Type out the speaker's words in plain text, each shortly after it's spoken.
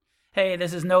Hey,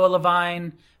 this is Noah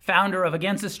Levine, founder of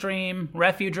Against the Stream,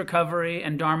 Refuge Recovery,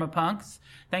 and Dharma Punks.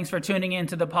 Thanks for tuning in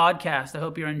to the podcast. I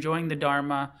hope you're enjoying the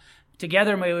Dharma.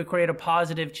 Together, may we create a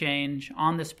positive change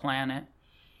on this planet.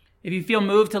 If you feel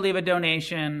moved to leave a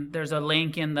donation, there's a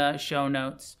link in the show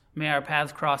notes. May our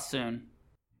paths cross soon.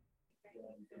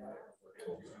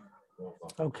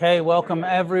 Okay, welcome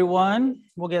everyone.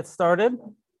 We'll get started.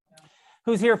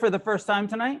 Who's here for the first time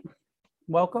tonight?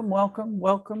 Welcome, welcome,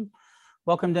 welcome.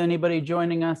 Welcome to anybody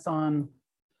joining us on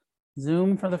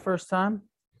Zoom for the first time.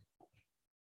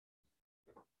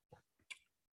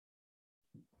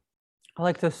 I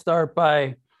like to start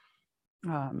by,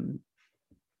 let's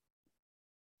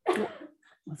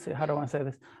see, how do I say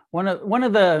this? One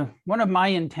of my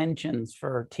intentions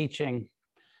for teaching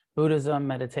Buddhism,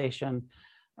 meditation,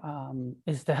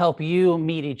 is to help you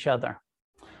meet each other.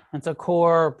 It's a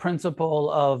core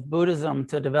principle of Buddhism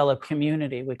to develop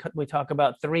community. We talk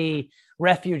about three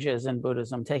refuges in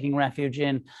Buddhism: taking refuge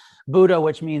in Buddha,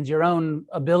 which means your own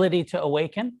ability to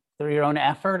awaken through your own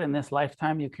effort. In this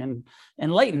lifetime, you can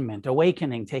enlightenment,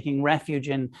 awakening, taking refuge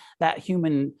in that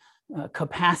human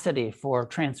capacity for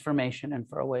transformation and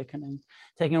for awakening.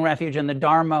 Taking refuge in the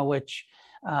Dharma, which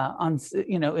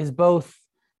is both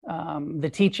the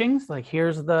teachings, like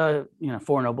here's the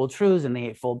Four Noble Truths and the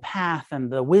Eightfold Path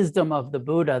and the wisdom of the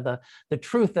Buddha, the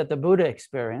truth that the Buddha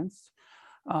experienced,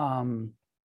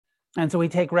 and so we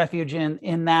take refuge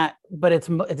in that, but it's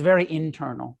very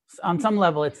internal. On some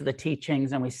level, it's the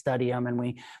teachings and we study them and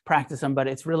we practice them, but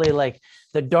it's really like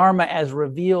the Dharma as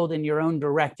revealed in your own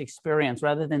direct experience,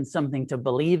 rather than something to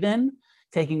believe in.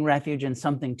 Taking refuge in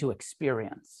something to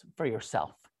experience for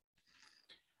yourself.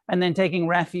 And then taking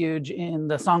refuge in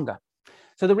the Sangha.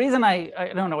 So the reason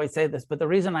I don't always say this, but the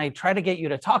reason I try to get you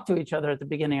to talk to each other at the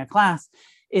beginning of class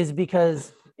is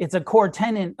because it's a core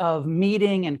tenet of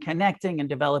meeting and connecting and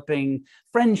developing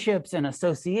friendships and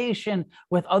association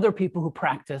with other people who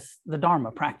practice the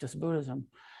Dharma, practice Buddhism.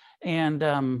 And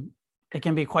it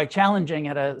can be quite challenging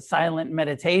at a silent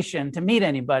meditation to meet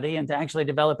anybody and to actually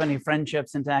develop any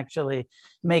friendships and to actually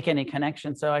make any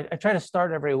connections. So I try to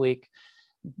start every week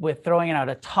with throwing out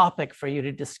a topic for you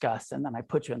to discuss. And then I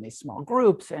put you in these small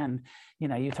groups and,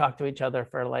 you talk to each other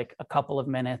for like a couple of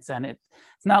minutes, and it's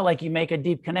not like you make a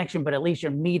deep connection, but at least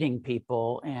you're meeting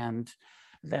people. And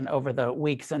then over the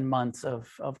weeks and months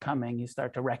of coming, you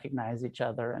start to recognize each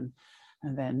other.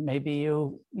 And then maybe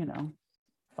you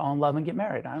fall in love and get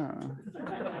married. I don't know.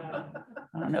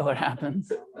 I don't know what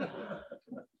happens.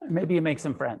 Maybe you make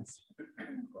some friends.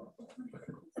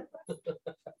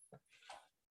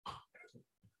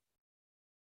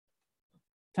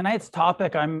 Tonight's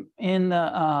topic, I'm in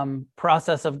the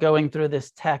process of going through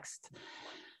this text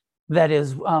that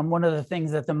is one of the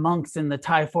things that the monks in the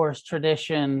Thai forest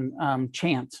tradition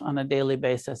chant on a daily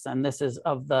basis. And this is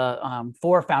of the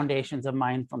four foundations of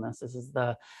mindfulness. This is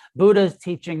the Buddha's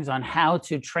teachings on how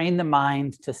to train the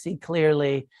mind to see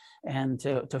clearly and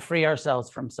to free ourselves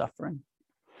from suffering.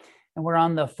 And we're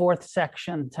on the fourth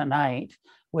section tonight,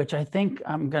 which I think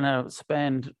I'm going to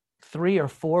spend 3 or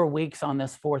 4 weeks on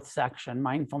this fourth section,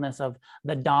 mindfulness of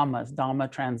the Dhammas.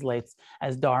 Dhamma translates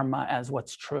as Dharma, as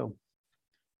what's true.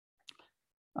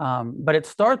 But it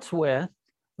starts with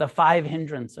the 5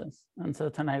 hindrances. And so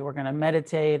tonight we're going to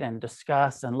meditate and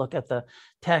discuss and look at the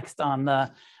text on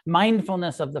the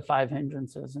mindfulness of the 5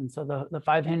 hindrances. And so the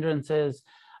 5 hindrances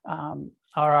are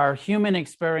our human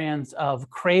experience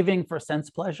of craving for sense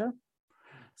pleasure.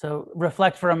 So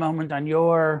reflect for a moment on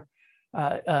your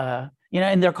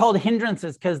and they're called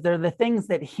hindrances because they're the things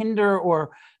that hinder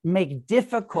or make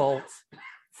difficult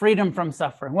freedom from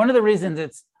suffering. One of the reasons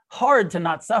it's hard to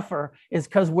not suffer is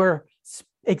because we're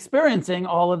experiencing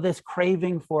all of this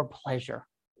craving for pleasure.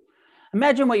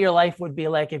 Imagine what your life would be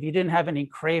like if you didn't have any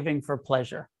craving for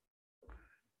pleasure.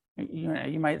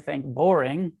 You might think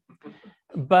boring,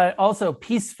 but also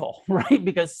peaceful, right?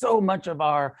 Because so much of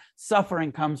our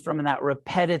suffering comes from that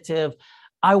repetitive,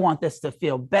 I want this to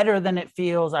feel better than it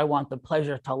feels. I want the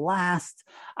pleasure to last.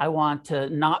 I want to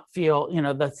not feel,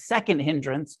 the second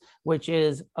hindrance, which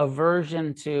is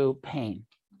aversion to pain.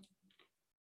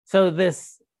 So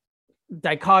this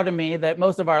dichotomy that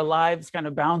most of our lives kind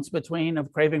of bounce between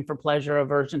of craving for pleasure,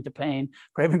 aversion to pain,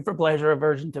 craving for pleasure,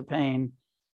 aversion to pain,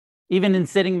 even in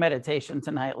sitting meditation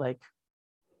tonight, I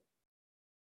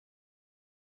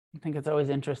think it's always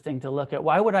interesting to look at,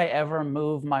 why would I ever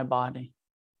move my body?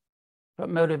 What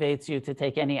motivates you to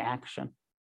take any action?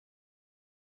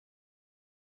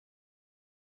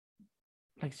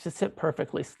 Just sit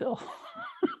perfectly still.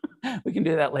 We can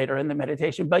do that later in the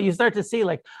meditation, but you start to see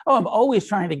I'm always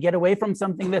trying to get away from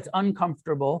something that's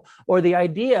uncomfortable, or the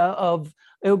idea of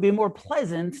it would be more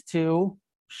pleasant to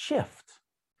shift,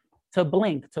 to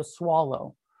blink, to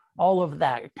swallow, all of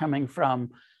that coming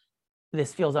from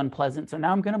this feels unpleasant. So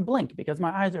now I'm going to blink because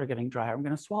my eyes are getting dry. I'm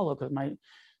going to swallow because my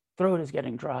throat is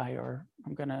getting dry, or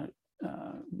I'm going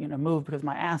to move because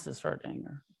my ass is hurting.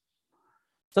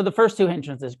 So the first two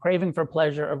hindrances, craving for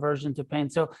pleasure, aversion to pain.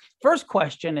 So first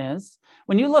question is,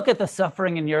 when you look at the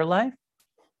suffering in your life,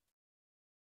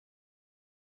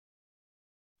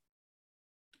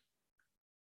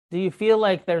 do you feel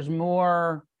like there's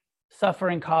more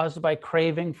suffering caused by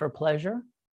craving for pleasure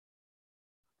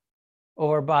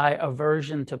or by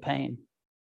aversion to pain?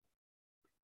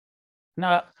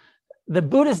 Now, the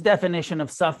Buddhist definition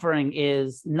of suffering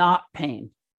is not pain.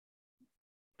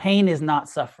 Pain is not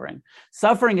suffering.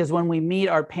 Suffering is when we meet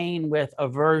our pain with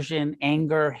aversion,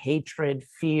 anger, hatred,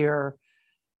 fear,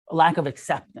 lack of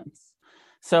acceptance.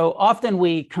 So often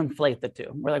we conflate the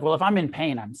two. We're like, well, if I'm in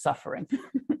pain, I'm suffering.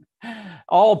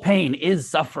 All pain is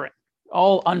suffering.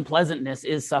 All unpleasantness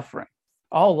is suffering.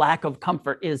 All lack of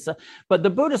comfort is. But the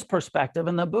Buddhist perspective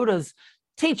and the Buddha's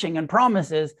teaching and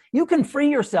promise is you can free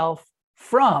yourself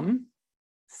from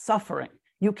suffering.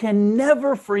 You can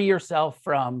never free yourself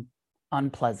from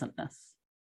unpleasantness.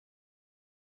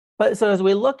 But so as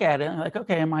we look at it, like,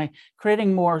 okay, am I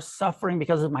creating more suffering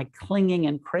because of my clinging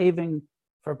and craving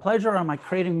for pleasure, or am I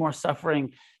creating more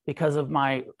suffering because of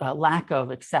my lack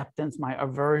of acceptance, my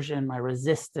aversion, my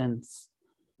resistance,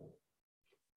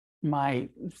 my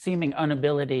seeming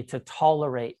inability to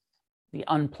tolerate the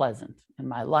unpleasant in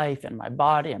my life, in my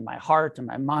body, in my heart, in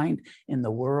my mind, in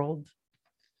the world?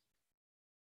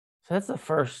 So that's the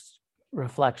first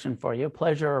reflection for you,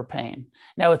 pleasure or pain.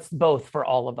 Now it's both for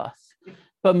all of us,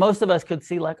 but most of us could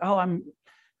see like, oh,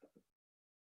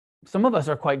 some of us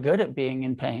are quite good at being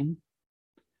in pain,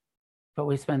 but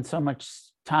we spend so much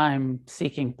time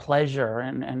seeking pleasure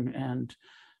and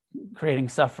creating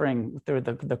suffering through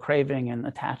the craving and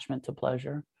attachment to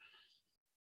pleasure.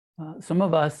 Some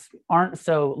of us aren't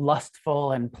so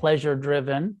lustful and pleasure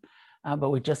driven, but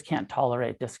we just can't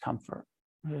tolerate discomfort.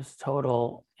 There's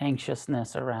total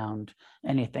anxiousness around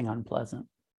anything unpleasant.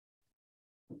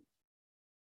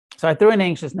 So I threw in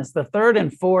anxiousness. The third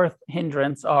and fourth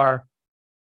hindrance are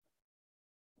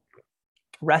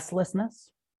restlessness,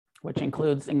 which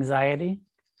includes anxiety,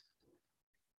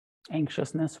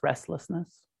 anxiousness,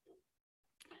 restlessness,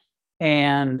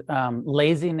 and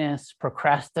laziness,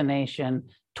 procrastination,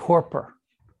 torpor,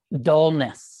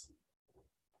 dullness.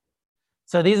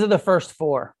 So these are the first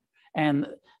four. And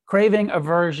craving,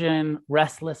 aversion,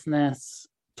 restlessness,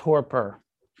 torpor.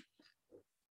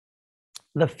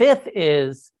 The fifth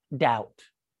is doubt.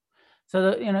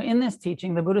 So, in this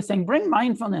teaching, the Buddha is saying, bring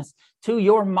mindfulness to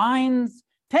your mind's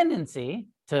tendency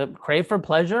to crave for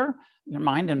pleasure, your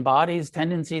mind and body's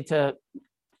tendency to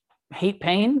hate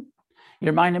pain,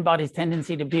 your mind and body's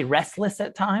tendency to be restless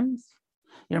at times,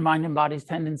 your mind and body's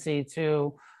tendency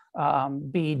to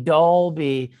be dull,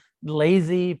 be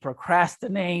lazy,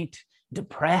 procrastinate,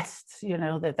 depressed,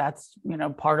 that's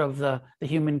part of the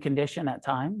human condition at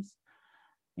times.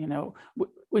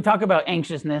 We talk about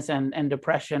anxiousness and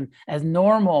depression as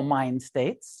normal mind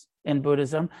states in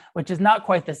Buddhism, which is not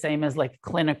quite the same as like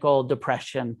clinical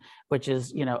depression, which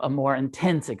is a more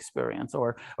intense experience,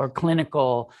 or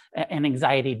clinical and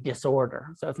anxiety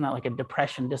disorder. So it's not like a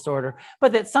depression disorder,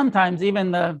 but that sometimes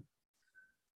even the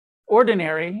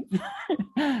ordinary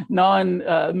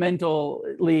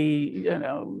non-mentally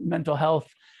mental health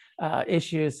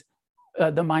issues,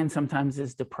 the mind sometimes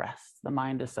is depressed. The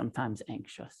mind is sometimes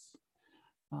anxious.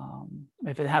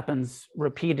 If it happens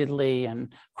repeatedly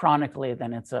and chronically,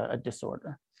 then it's a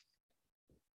disorder.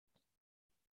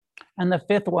 And the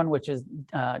fifth one, which is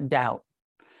doubt.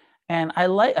 And I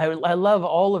love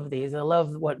all of these. I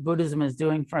love what Buddhism is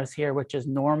doing for us here, which is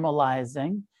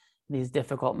normalizing these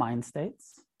difficult mind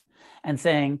states and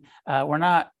saying we're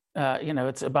not,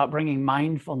 it's about bringing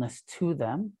mindfulness to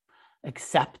them,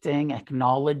 accepting,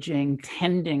 acknowledging,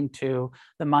 tending to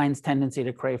the mind's tendency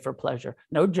to crave for pleasure.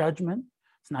 No judgment.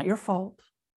 It's not your fault.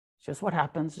 It's just what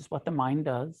happens, just what the mind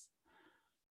does.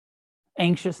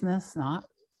 Anxiousness,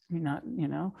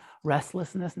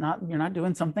 restlessness, you're not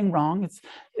doing something wrong.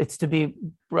 It's to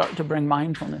bring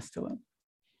mindfulness to it.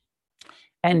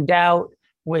 And doubt,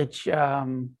 which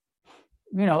also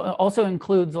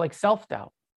includes like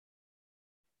self-doubt,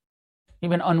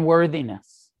 even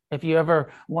unworthiness. If you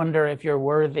ever wonder if you're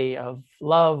worthy of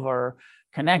love or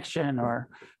connection or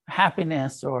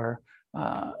happiness, or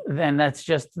then that's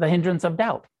just the hindrance of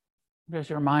doubt. There's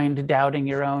your mind doubting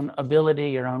your own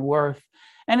ability, your own worth,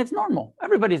 and it's normal.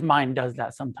 Everybody's mind does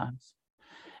that sometimes,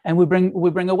 and we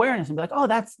bring awareness and be like, oh,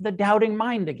 that's the doubting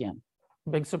mind again.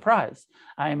 Big surprise.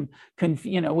 I'm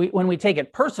when we take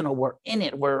it personal, we're in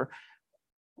it.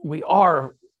 We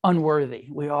are unworthy.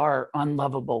 We are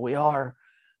unlovable.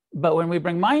 But when we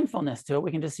bring mindfulness to it,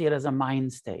 we can just see it as a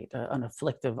mind state, an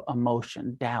afflictive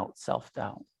emotion, doubt,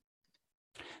 self-doubt.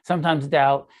 Sometimes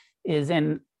doubt is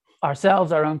in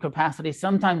ourselves, our own capacity.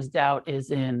 Sometimes doubt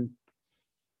is in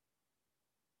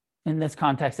this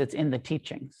context, it's in the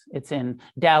teachings. It's in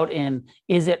doubt in,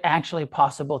 is it actually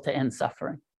possible to end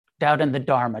suffering? Doubt in the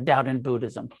Dharma, doubt in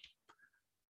Buddhism.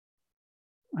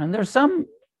 And there's some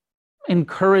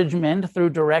encouragement through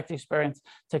direct experience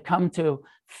to come to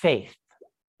faith.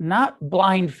 Not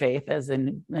blind faith, as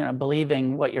in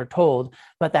believing what you're told,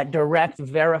 but that direct,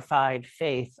 verified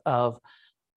faith of,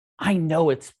 I know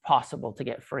it's possible to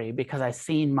get free because I've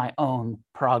seen my own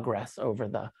progress over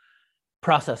the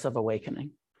process of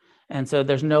awakening. And so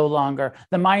there's no longer,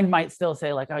 the mind might still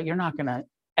say like, oh, you're not going to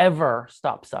ever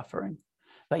stop suffering.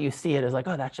 But you see it as like,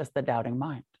 oh, that's just the doubting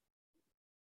mind.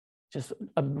 Just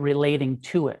relating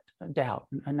to it, a doubt,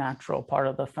 a natural part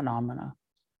of the phenomena.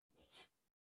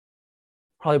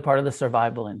 Probably part of the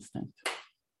survival instinct.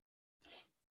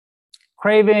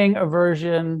 Craving,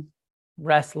 aversion,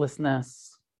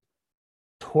 restlessness,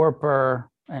 torpor,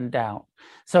 and doubt.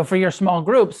 So for your small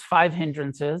groups, 5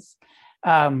 hindrances.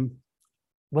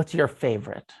 What's your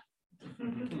favorite?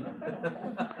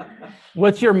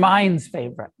 What's your mind's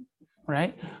favorite,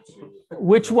 right?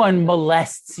 Which one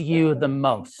molests you the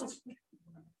most?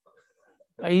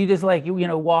 Are you just like,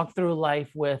 walk through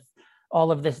life with all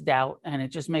of this doubt, and it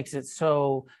just makes it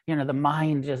so, the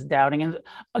mind just doubting. And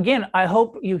again, I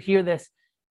hope you hear this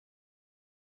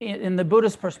in the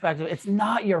Buddhist perspective. It's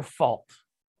not your fault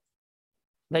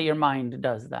that your mind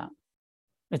does that.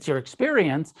 It's your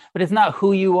experience, but it's not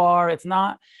who you are.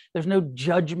 There's no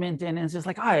judgment in it. It's just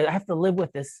like, I have to live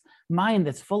with this mind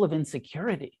that's full of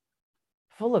insecurity,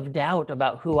 full of doubt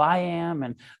about who I am.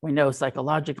 And we know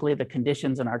psychologically the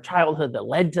conditions in our childhood that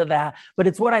led to that, but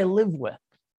it's what I live with.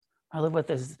 I live with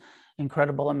this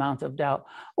incredible amount of doubt.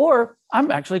 Or I'm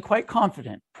actually quite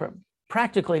confident,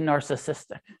 practically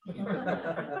narcissistic.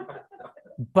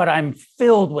 But I'm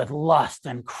filled with lust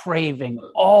and craving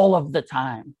all of the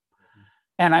time.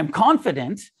 And I'm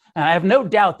confident, and I have no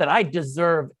doubt that I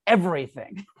deserve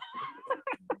everything.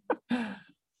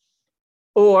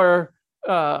 Or,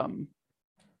 but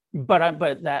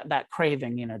that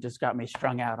craving, just got me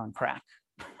strung out on crack.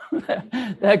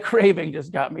 That craving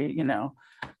just got me,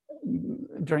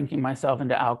 drinking myself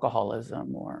into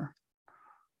alcoholism or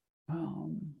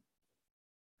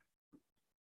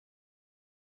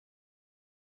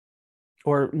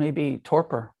maybe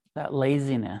torpor, that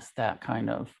laziness, that kind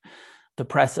of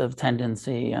depressive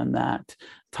tendency, and that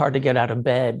it's hard to get out of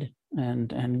bed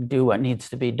and do what needs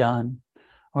to be done.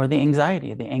 Or the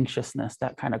anxiety, the anxiousness,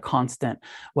 that kind of constant,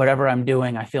 whatever I'm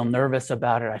doing, I feel nervous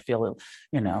about it. I feel,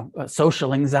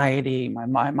 social anxiety.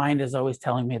 My mind is always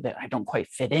telling me that I don't quite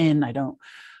fit in.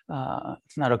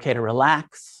 It's not okay to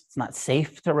relax. It's not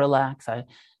safe to relax.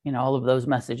 All of those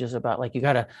messages about like, you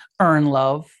got to earn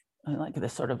love, like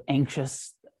this sort of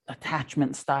anxious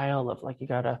attachment style of like, you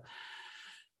got to,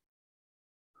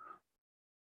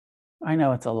 I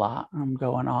know it's a lot. I'm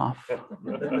going off.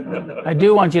 I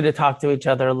do want you to talk to each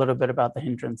other a little bit about the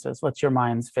hindrances. What's your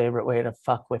mind's favorite way to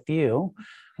fuck with you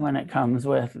when it comes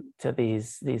to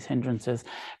these hindrances?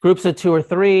 Groups of 2 or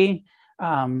 3,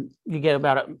 you get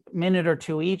about a minute or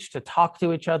 2 each to talk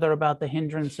to each other about the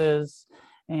hindrances.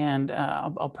 And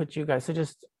I'll put you guys, so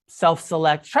just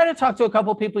self-select. Try to talk to a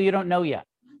couple people you don't know yet.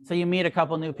 So you meet a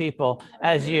couple new people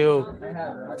as you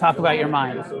talk about your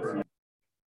mind.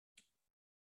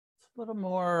 A little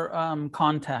more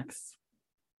context.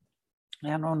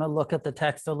 I want to look at the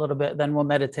text a little bit, then we'll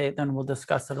meditate, then we'll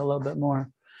discuss it a little bit more.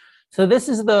 So this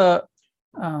is the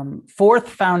 4th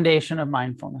foundation of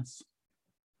mindfulness.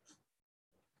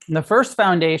 And the first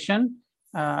foundation,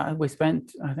 we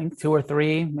spent, I think, 2 or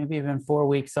 3, maybe even 4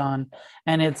 weeks on,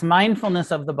 and it's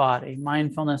mindfulness of the body,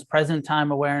 mindfulness, present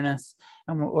time awareness,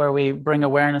 and where we bring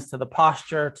awareness to the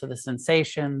posture, to the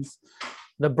sensations,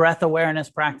 the breath awareness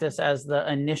practice as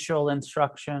the initial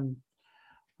instruction.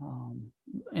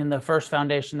 In the first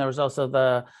foundation, there was also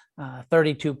the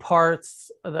 32 parts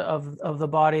of the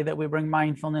body that we bring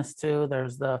mindfulness to.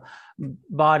 There's the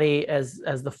body as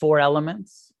the 4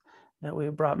 elements that we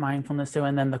brought mindfulness to,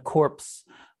 and then the corpse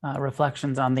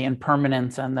reflections on the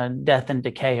impermanence and the death and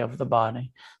decay of the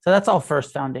body. So that's all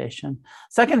first foundation.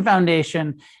 Second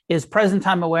foundation is present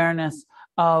time awareness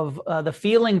of the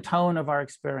feeling tone of our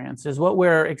experience, is what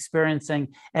we're experiencing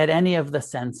at any of the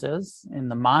senses, in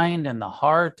the mind and the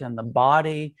heart and the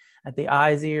body, at the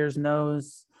eyes, ears,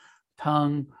 nose,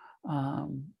 tongue.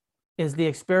 is the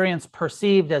experience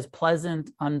perceived as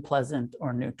pleasant, unpleasant,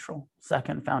 or neutral?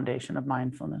 Second foundation of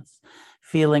mindfulness.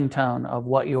 Feeling tone of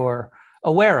what you're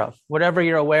aware of. Whatever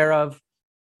you're aware of,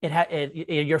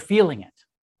 you're feeling it,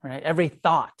 right? Every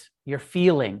thought you're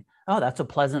feeling, oh, that's a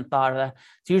pleasant thought.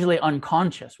 It's usually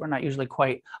unconscious. We're not usually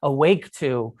quite awake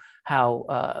to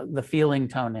how the feeling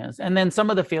tone is. And then some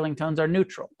of the feeling tones are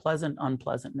neutral, pleasant,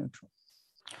 unpleasant, neutral.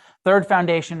 Third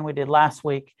foundation we did last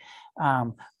week,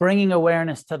 bringing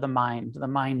awareness to the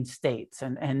mind states,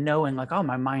 and knowing like, oh,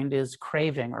 my mind is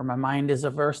craving, or my mind is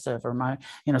aversive, or my,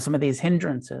 some of these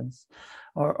hindrances,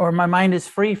 or my mind is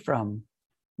free from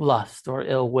lust or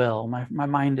ill will. My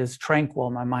mind is tranquil.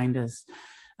 My mind is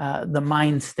the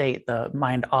mind state, the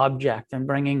mind object, and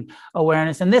bringing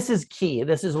awareness. And this is key.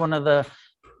 This is one of the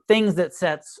things that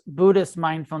sets Buddhist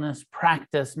mindfulness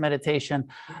practice, meditation,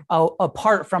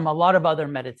 apart from a lot of other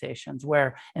meditations,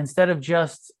 where instead of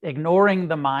just ignoring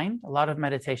the mind, a lot of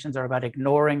meditations are about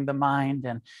ignoring the mind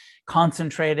and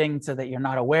concentrating so that you're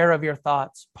not aware of your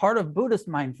thoughts. Part of Buddhist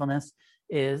mindfulness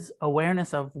is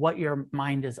awareness of what your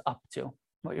mind is up to,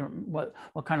 what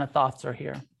kind of thoughts are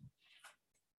here.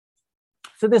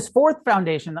 So this fourth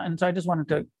foundation, and so I just wanted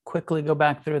to quickly go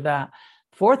back through that.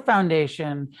 Fourth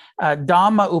foundation,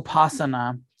 Dhamma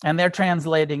Upasana, and they're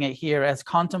translating it here as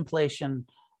contemplation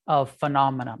of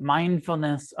phenomena,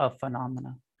 mindfulness of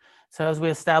phenomena. So as we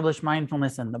establish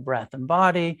mindfulness in the breath and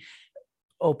body,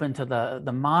 open to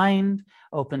the mind,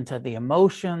 open to the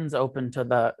emotions, open to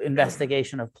the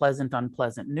investigation of pleasant,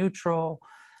 unpleasant, neutral,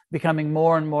 becoming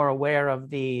more and more aware of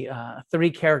the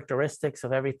three characteristics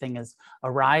of everything is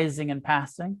arising and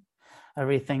passing.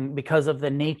 Everything, because of the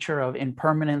nature of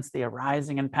impermanence, the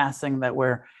arising and passing that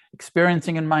we're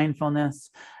experiencing in mindfulness,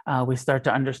 we start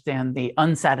to understand the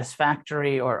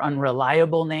unsatisfactory or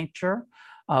unreliable nature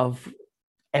of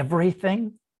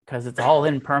everything, because it's all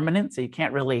impermanent. So you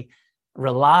can't really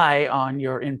rely on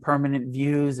your impermanent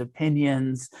views,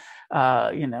 opinions,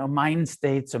 mind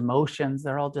states, emotions.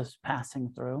 They're all just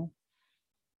passing through.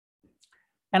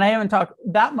 And I haven't talked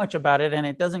that much about it, and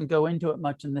it doesn't go into it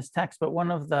much in this text, but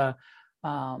one of the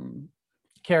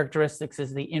characteristics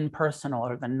is the impersonal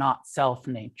or the not self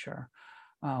nature.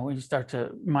 When you start to,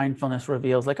 mindfulness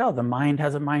reveals like, oh, the mind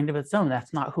has a mind of its own.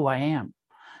 That's not who I am.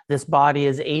 This body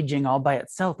is aging all by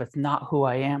itself. It's not who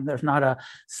I am. There's not a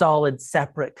solid,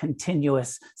 separate,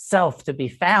 continuous self to be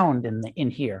found in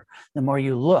here. The more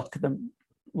you look, the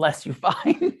less you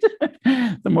find.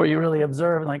 The more you really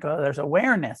observe, like, oh, there's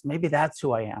awareness. Maybe that's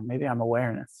who I am. Maybe I'm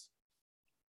awareness.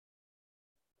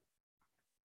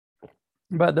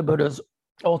 But the Buddha's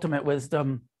ultimate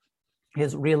wisdom,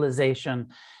 his realization,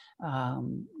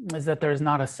 is that there's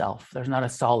not a self. There's not a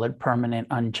solid, permanent,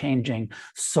 unchanging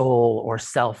soul or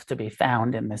self to be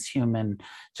found in this human,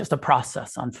 just a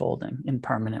process unfolding,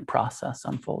 impermanent process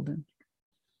unfolding.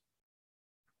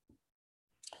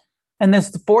 And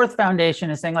this fourth foundation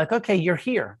is saying like, okay, you're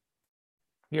here.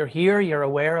 You're here, you're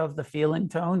aware of the feeling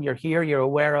tone. You're here, you're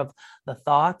aware of the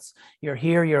thoughts. You're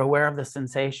here, you're aware of the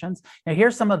sensations. Now,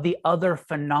 here's some of the other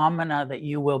phenomena that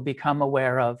you will become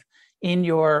aware of in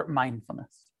your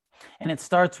mindfulness. And it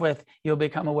starts with, you'll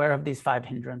become aware of these 5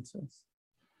 hindrances.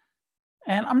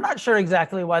 And I'm not sure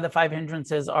exactly why the 5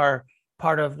 hindrances are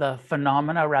part of the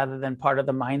phenomena rather than part of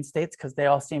the mind states, because they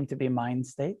all seem to be mind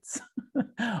states.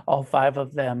 All 5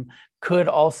 of them could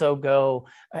also go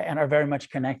and are very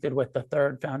much connected with the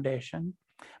third foundation.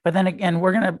 But then again,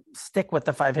 we're going to stick with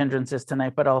the 5 hindrances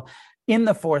tonight, but in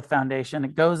the fourth foundation,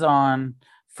 it goes on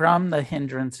from the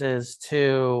hindrances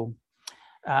to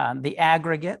the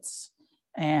aggregates,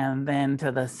 and then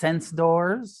to the sense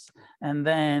doors, and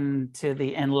then to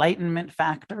the enlightenment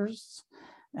factors,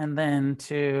 and then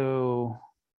to,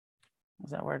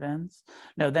 is that where it ends?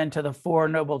 No, then to the 4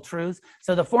 noble truths.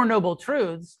 So the 4 noble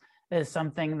truths is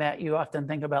something that you often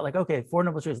think about, like, okay, 4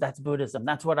 noble truths, that's Buddhism.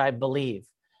 That's what I believe.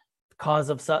 The cause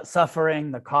of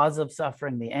suffering, the cause of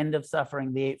suffering, the end of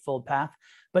suffering, the Eightfold Path.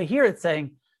 But here it's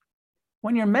saying,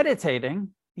 when you're meditating,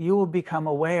 you will become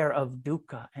aware of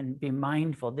dukkha and be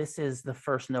mindful. This is the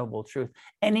first noble truth.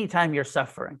 Anytime you're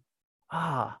suffering,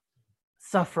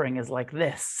 suffering is like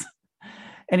this.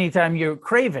 Anytime you're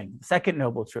craving, second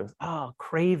noble truth,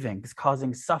 craving is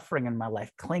causing suffering in my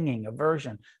life, clinging,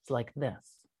 aversion, it's like this.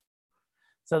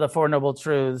 So the 4 noble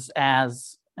truths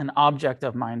as an object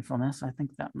of mindfulness, I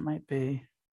think that might be,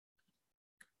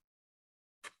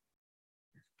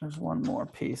 there's one more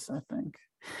piece, I think.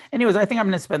 Anyways, I think I'm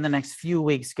going to spend the next few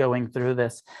weeks going through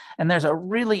this. And there's a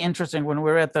really interesting, when we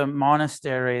were at the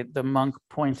monastery, the monk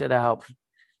pointed out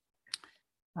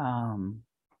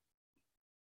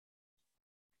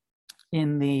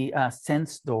in the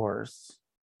sense doors,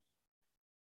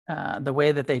 the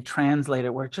way that they translate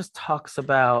it, where it just talks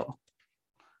about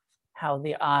how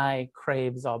the eye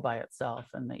craves all by itself,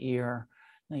 and the ear,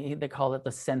 they call it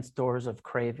the sense doors of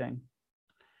craving.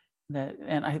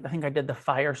 And I think I did the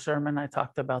fire sermon. I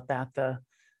talked about that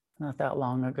not that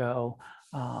long ago,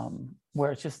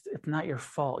 where it's not your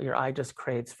fault. Your eye just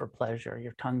craves for pleasure.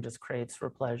 Your tongue just craves for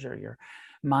pleasure. Your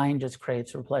mind just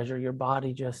craves for pleasure. Your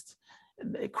body just,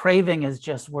 craving is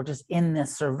just, we're just in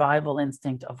this survival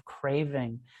instinct of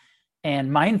craving.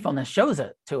 And mindfulness shows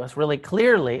it to us really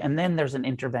clearly. And then there's an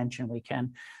intervention. We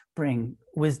can bring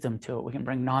wisdom to it. We can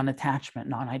bring non-attachment,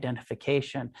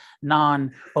 non-identification,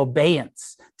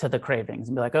 non-obeyance to the cravings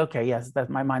and be like, okay, yes,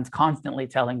 that my mind's constantly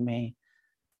telling me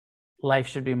life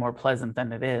should be more pleasant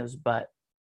than it is, but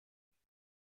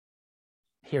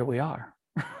here we are.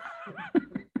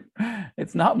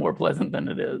 It's not more pleasant than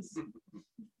it is.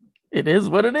 It is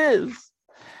what it is.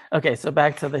 Okay, so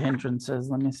back to the hindrances.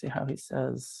 Let me see how he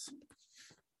says.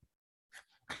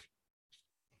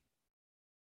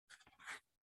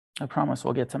 I promise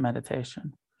we'll get to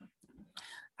meditation.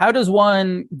 How does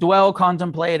one dwell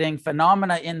contemplating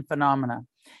phenomena in phenomena?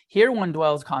 Here one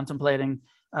dwells contemplating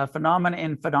phenomena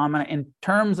in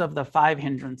terms of the 5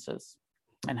 hindrances.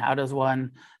 And how does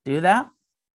one do that?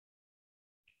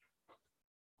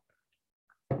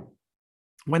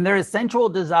 When there is sensual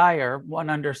desire, one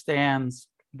understands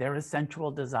there is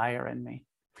sensual desire in me.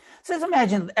 So just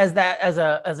imagine as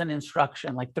an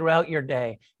instruction, like throughout your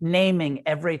day, naming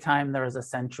every time there is a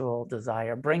sensual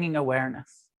desire, bringing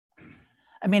awareness.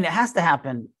 I mean, it has to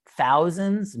happen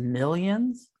thousands,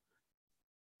 millions.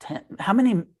 How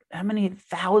many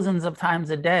thousands of times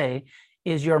a day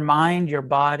is your mind, your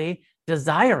body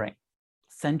desiring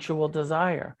sensual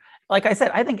desire? Like I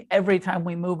said, I think every time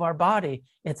we move our body,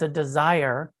 it's a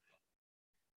desire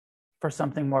for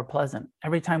something more pleasant.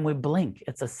 Every time we blink,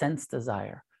 it's a sense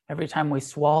desire. Every time we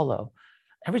swallow,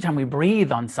 every time we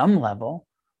breathe on some level,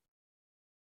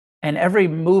 and every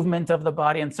movement of the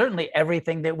body, and certainly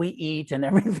everything that we eat and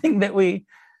everything that we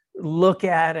look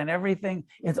at and everything,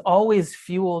 it's always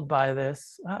fueled by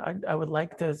this. I would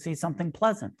like to see something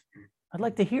pleasant. I'd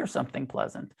like to hear something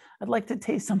pleasant. I'd like to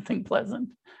taste something pleasant.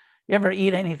 You ever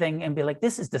eat anything and be like,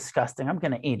 this is disgusting, I'm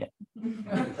going to eat it.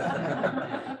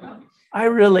 I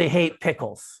really hate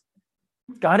pickles.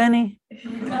 Got any?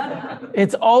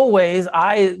 It's always,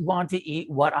 I want to eat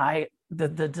what I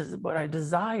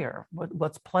desire,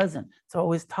 what's pleasant. It's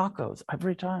always tacos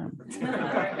every time.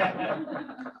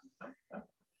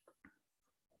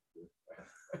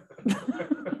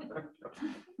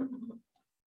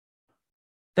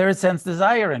 There is sense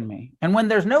desire in me. And when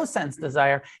there's no sense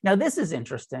desire, now this is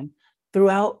interesting,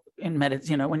 throughout in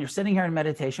meditation, when you're sitting here in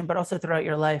meditation, but also throughout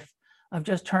your life, of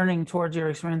just turning towards your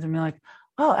experience and being like,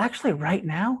 oh, actually right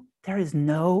now, there is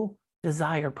no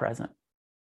desire present.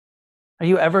 Are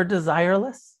you ever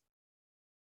desireless?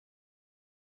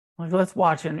 Like, let's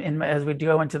watch as we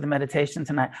go into the meditation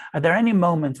tonight. Are there any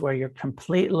moments where you're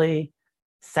completely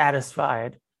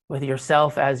satisfied with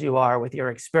yourself as you are, with your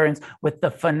experience, with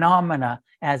the phenomena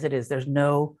as it is? There's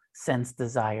no sense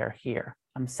desire here.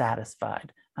 I'm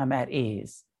satisfied. I'm at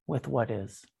ease with what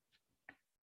is.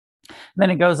 Then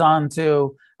it goes on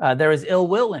to, there is ill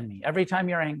will in me. Every time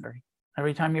you're angry,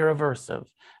 every time you're aversive,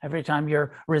 every time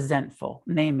you're resentful,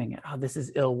 naming it. Oh, this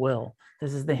is ill will.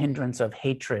 This is the hindrance of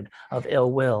hatred, of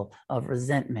ill will, of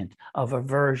resentment, of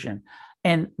aversion.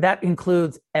 And that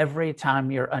includes every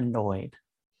time you're annoyed.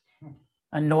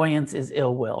 Annoyance is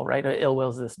ill will, right? Ill will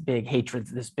is this big,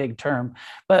 hatred's this big term.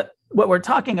 But what we're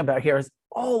talking about here is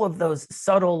all of those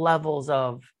subtle levels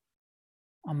of,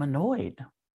 I'm annoyed.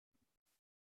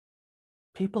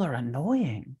 People are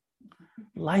annoying.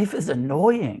 Life is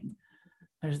annoying.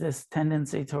 There's this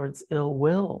tendency towards ill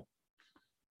will.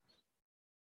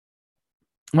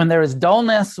 When there is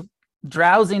dullness,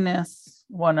 drowsiness,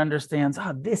 one understands,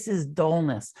 oh, this is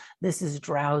dullness. This is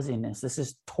drowsiness. This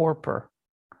is torpor.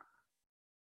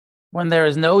 When there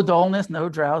is no dullness, no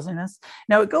drowsiness.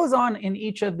 Now it goes on in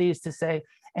each of these to say,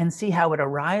 and see how it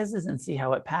arises and see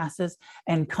how it passes,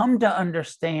 and come to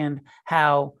understand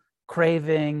how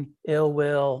craving, ill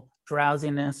will,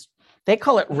 drowsiness, they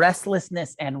call it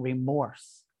restlessness and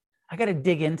remorse. I got to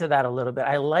dig into that a little bit.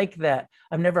 I like that.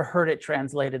 I've never heard it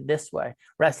translated this way,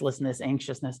 restlessness,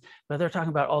 anxiousness, but they're talking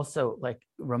about also like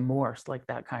remorse, like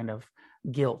that kind of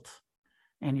guilt.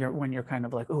 And when you're kind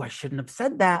of like, oh, I shouldn't have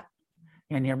said that.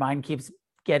 And your mind keeps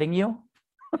getting you.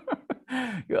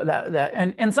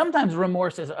 And sometimes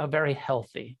remorse is a very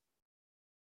healthy.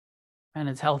 And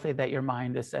it's healthy that your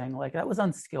mind is saying, like, that was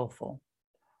unskillful.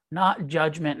 Not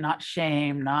judgment, not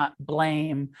shame, not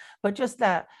blame, but just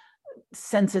that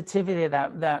sensitivity,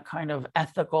 that kind of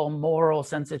ethical, moral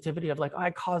sensitivity of like, oh,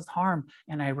 I caused harm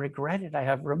and I regret it. I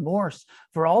have remorse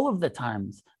for all of the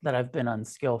times that I've been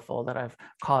unskillful, that I've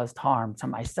caused harm to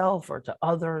myself or to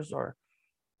others, or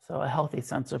so a healthy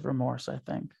sense of remorse, I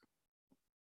think.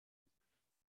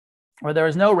 Or there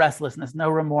is no restlessness, no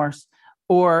remorse,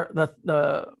 or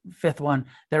the fifth one,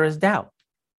 there is doubt.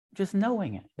 Just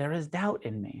knowing it, there is doubt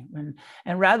in me.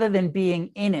 And rather than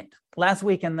being in it, last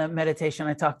week in the meditation,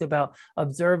 I talked about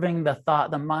observing the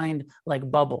thought, the mind like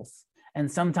bubbles.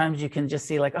 And sometimes you can just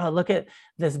see like, oh, look at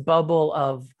this bubble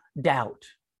of doubt.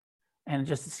 And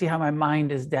just see how my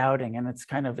mind is doubting. And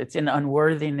it's in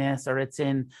unworthiness, or it's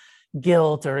in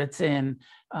guilt, or it's in,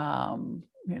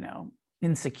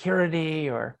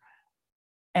 insecurity,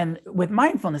 and with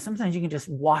mindfulness, sometimes you can just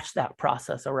watch that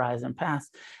process arise and pass.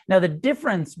 Now, the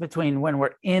difference between when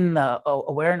we're in the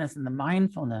awareness and the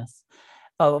mindfulness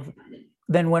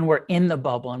than when we're in the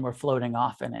bubble and we're floating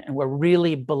off in it, and we're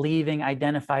really believing,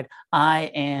 identified,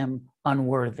 I am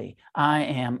unworthy, I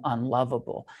am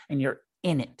unlovable, and you're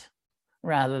in it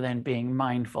rather than being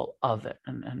mindful of it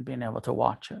and being able to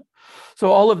watch it.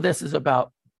 So all of this is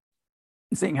about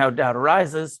seeing how doubt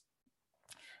arises.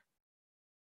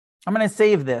 I'm going to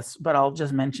save this, but I'll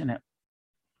just mention it.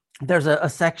 There's a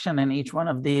section in each one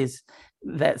of these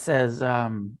that says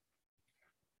how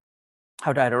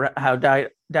doubt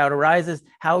arises,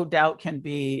 how doubt can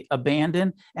be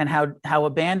abandoned, and how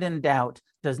abandoned doubt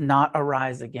does not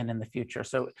arise again in the future.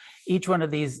 So each one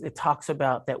of these, it talks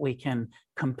about that we can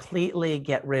completely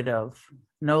get rid of,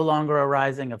 no longer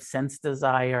arising of sense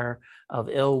desire, of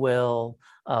ill will,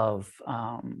 of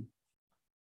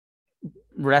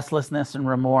restlessness and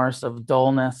remorse, of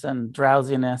dullness and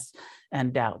drowsiness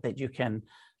and doubt, that you can,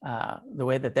 the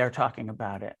way that they're talking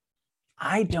about it.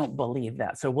 I don't believe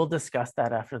that. So we'll discuss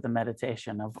that after the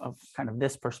meditation of kind of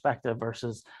this perspective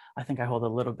versus, I think I hold a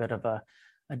little bit of a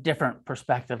different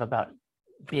perspective about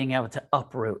being able to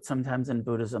uproot. Sometimes in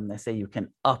Buddhism, they say you can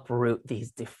uproot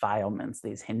these defilements,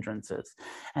 these hindrances,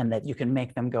 and that you can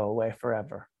make them go away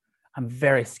forever. I'm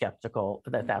very skeptical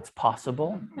that that's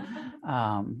possible.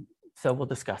 So we'll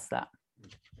discuss that.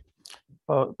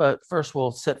 But first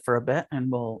we'll sit for a bit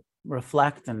and we'll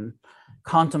reflect and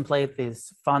contemplate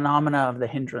these phenomena of the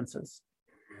hindrances.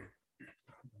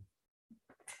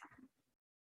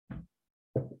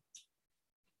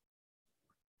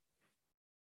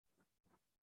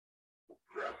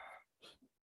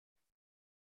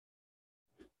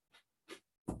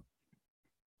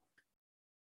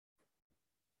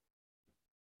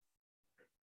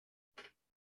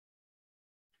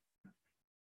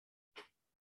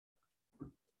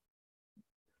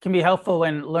 Can be helpful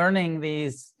when learning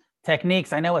these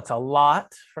techniques. I know it's a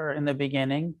lot for in the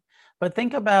beginning, but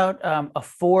think about a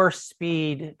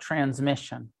 4-speed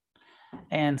transmission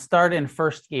and start in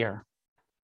first gear.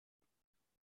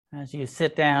 As you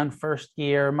sit down, first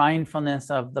gear, mindfulness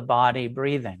of the body,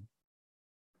 breathing.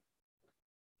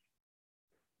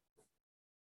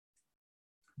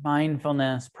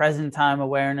 Mindfulness, present time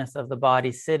awareness of the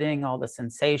body sitting, all the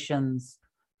sensations,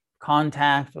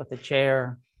 contact with the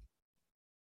chair,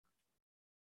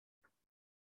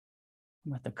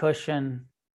 with the cushion,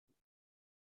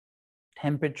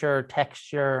 temperature,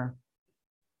 texture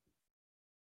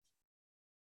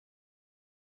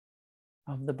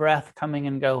of the breath coming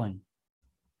and going.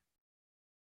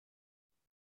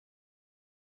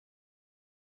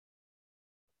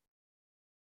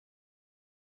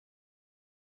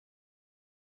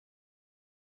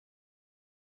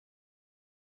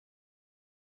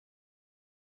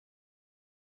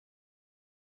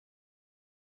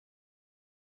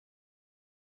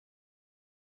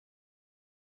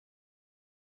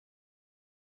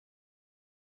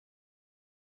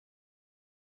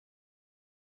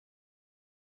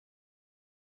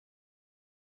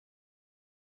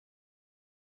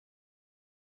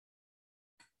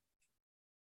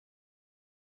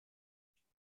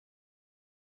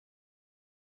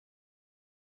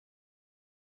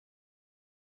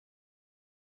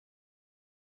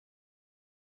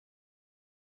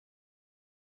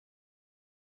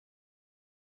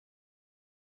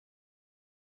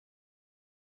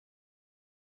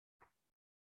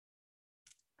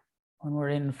 When we're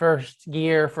in first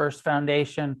gear, first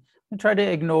foundation, we try to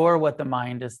ignore what the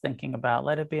mind is thinking about.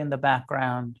 Let it be in the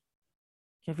background.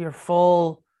 Give your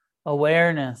full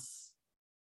awareness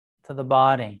to the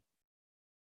body.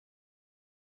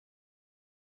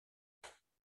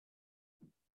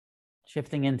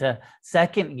 Shifting into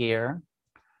second gear,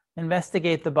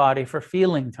 investigate the body for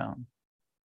feeling tone.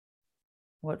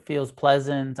 What feels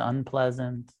pleasant,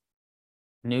 unpleasant,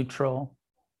 neutral?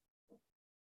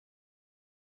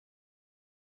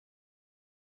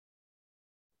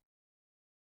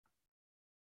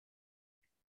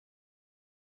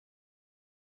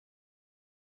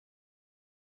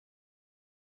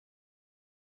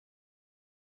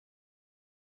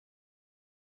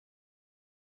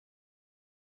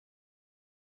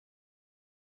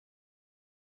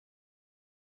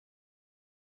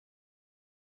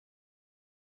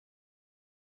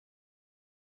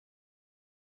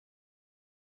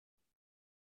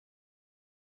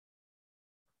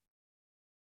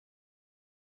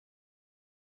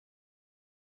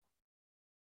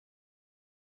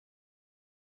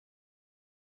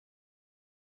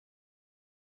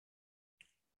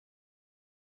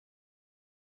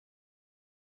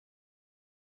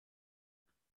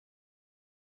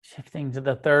 Shifting to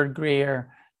the third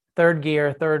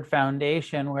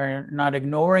foundation, where you're not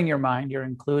ignoring your mind, you're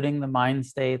including the mind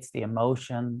states, the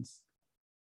emotions.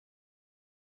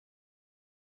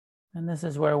 And this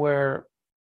is where we're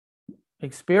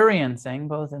experiencing,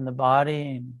 both in the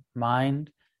body and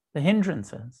mind, the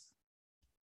hindrances.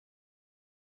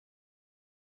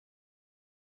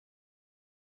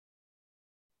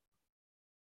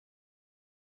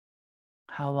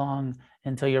 How long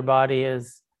until your body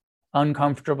is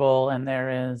uncomfortable and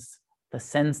there is the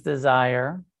sense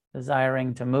desire,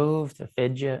 desiring to move, to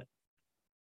fidget,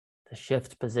 to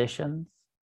shift positions?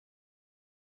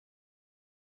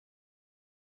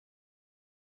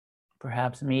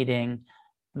 Perhaps meeting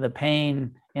the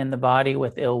pain in the body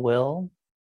with ill will,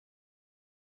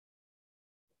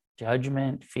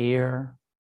 judgment, fear,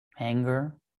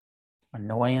 anger,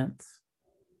 annoyance.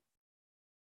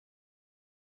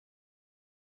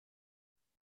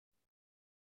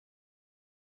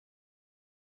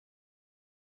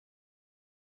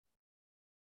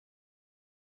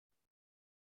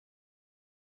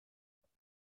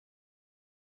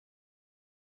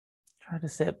 Try to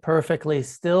sit perfectly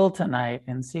still tonight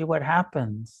and see what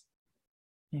happens.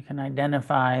 You can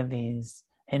identify these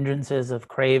hindrances of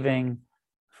craving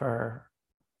for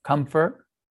comfort,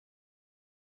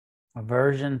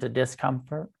 aversion to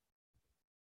discomfort,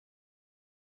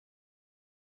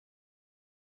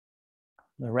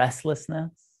 the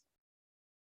restlessness.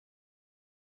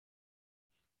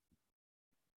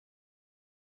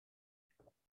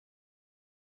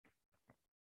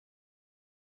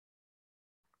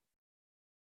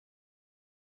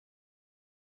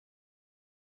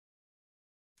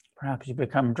 Perhaps you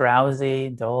become drowsy,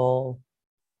 dull.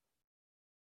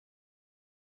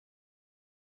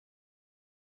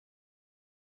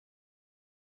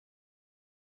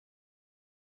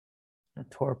 The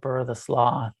torpor, the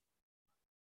sloth.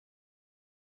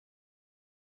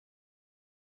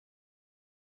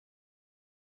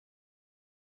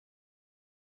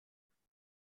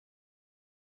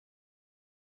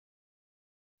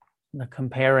 The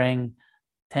comparing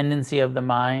tendency of the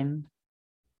mind,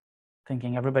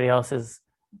 thinking everybody else is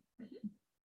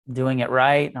doing it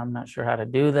right. I'm not sure how to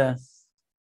do this.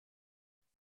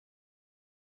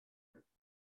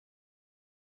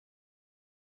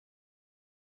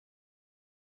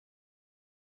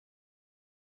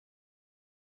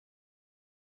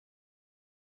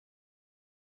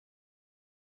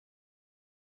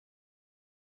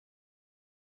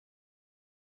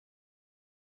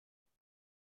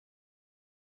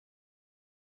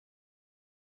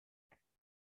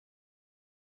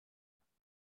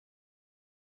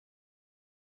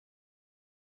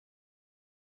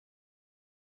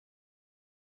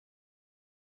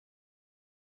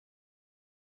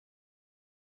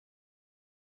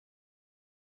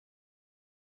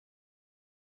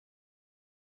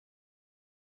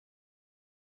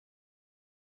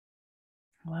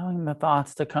 Allowing the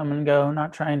thoughts to come and go,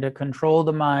 not trying to control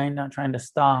the mind, not trying to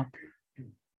stop,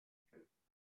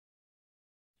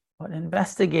 but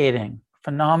investigating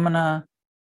phenomena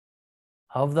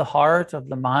of the heart, of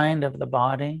the mind, of the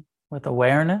body with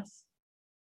awareness.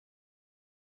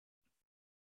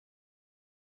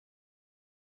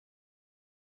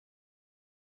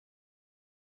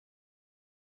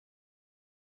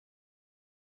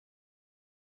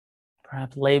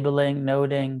 Perhaps labeling,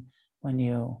 noting when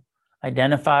you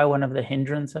identify one of the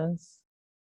hindrances.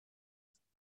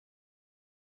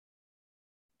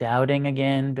 Doubting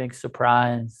again, big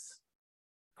surprise.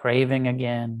 Craving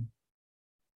again.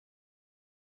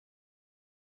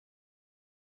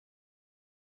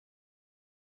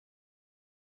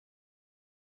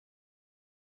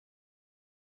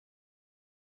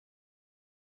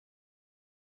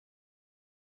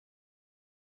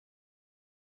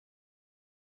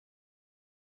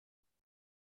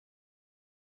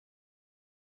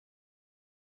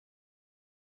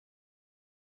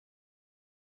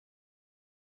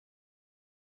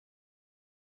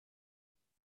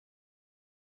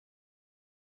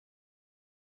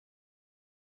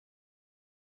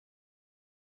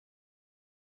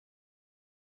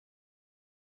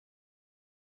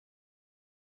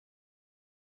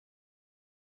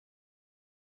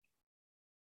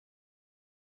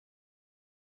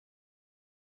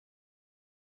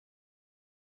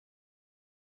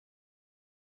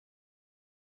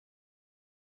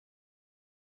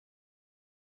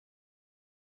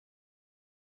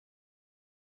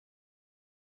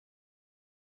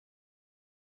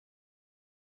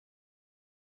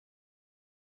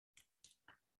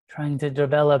 Trying to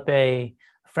develop a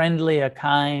friendly, a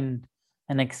kind,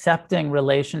 an accepting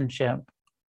relationship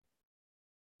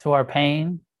to our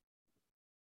pain.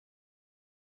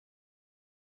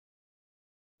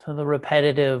 to the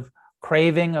repetitive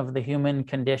craving of the human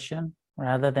condition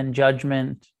rather than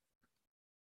judgment,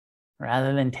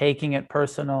 rather than taking it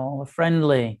personal,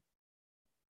 friendly,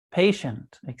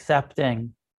 patient,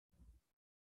 accepting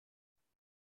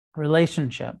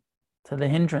relationship to the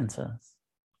hindrances.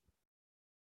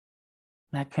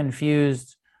 That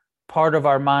confused part of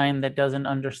our mind that doesn't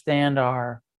understand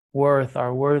our worth,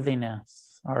 our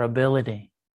worthiness, our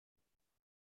ability.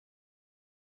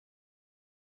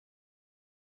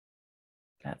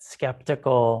 That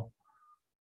skeptical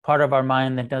part of our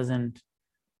mind that doesn't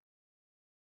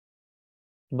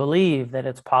believe that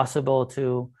it's possible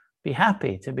to be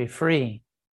happy, to be free,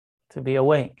 to be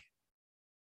awake.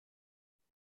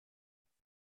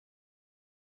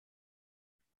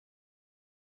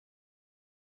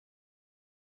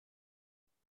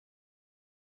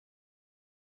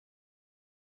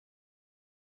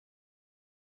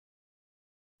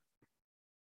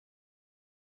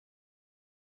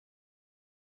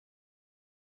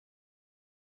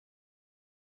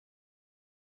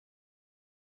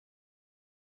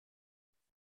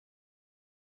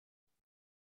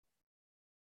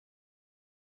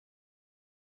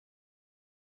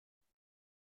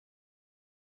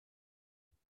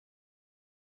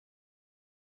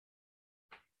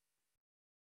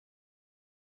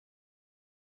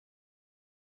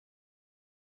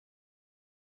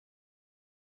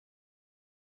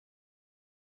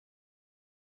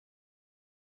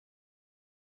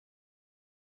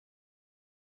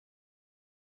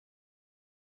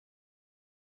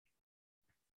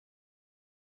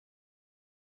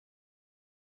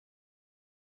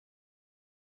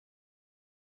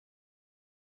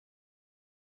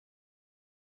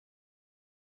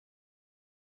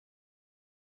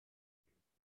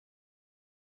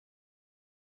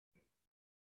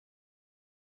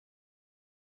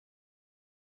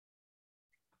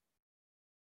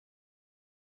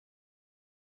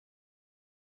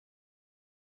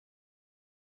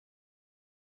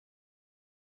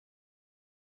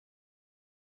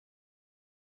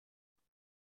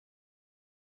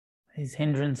 These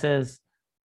hindrances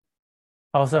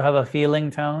also have a feeling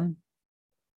tone.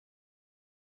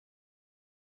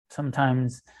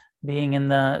 Sometimes being in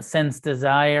the sense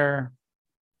desire,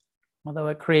 although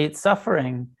it creates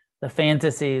suffering, the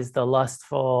fantasies, the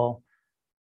lustful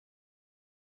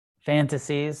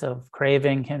fantasies of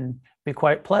craving can be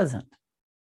quite pleasant.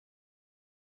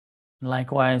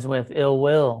 Likewise with ill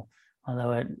will,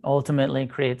 although it ultimately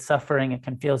creates suffering, it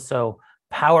can feel so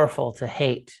powerful to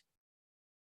hate.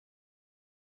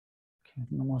 It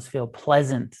can almost feel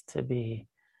pleasant to be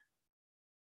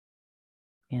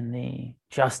in the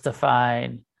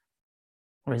justified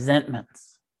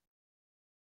resentments.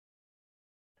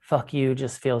 Fuck you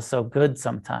just feels so good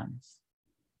sometimes.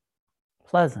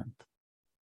 Pleasant.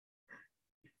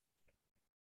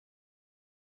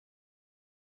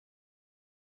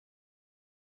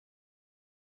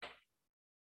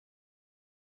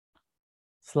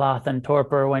 Sloth and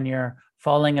torpor when you're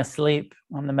falling asleep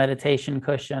on the meditation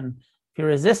cushion. If you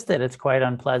resist it, it's quite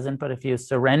unpleasant, but if you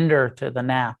surrender to the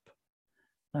nap,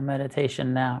 the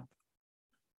meditation nap,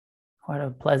 quite a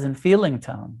pleasant feeling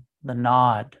tone, the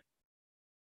nod.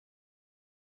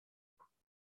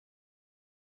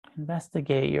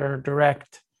 Investigate your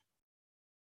direct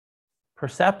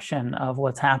perception of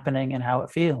what's happening and how it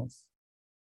feels.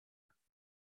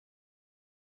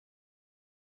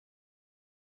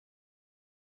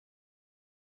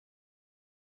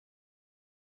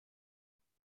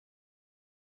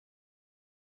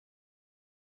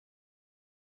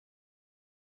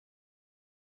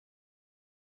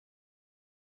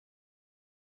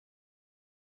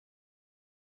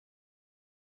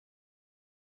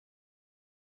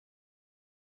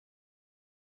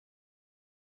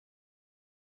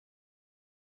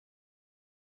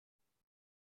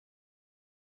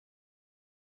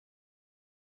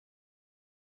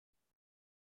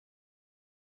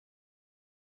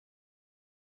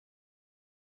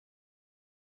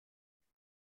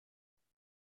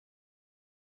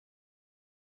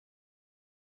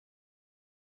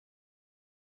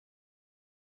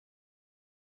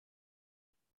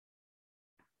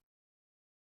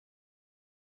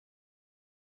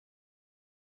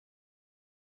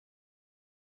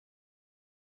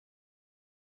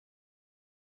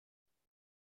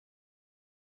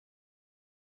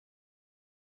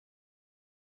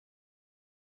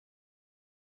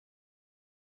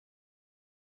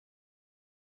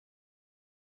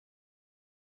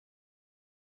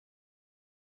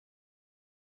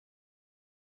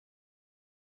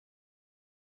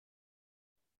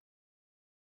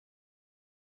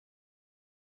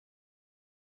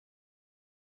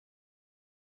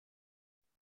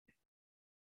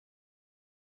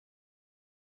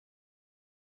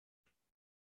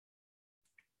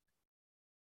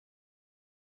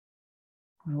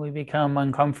 When we become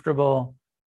uncomfortable,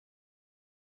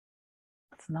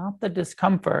 it's not the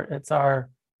discomfort, it's our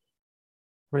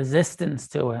resistance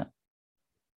to it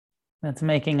that's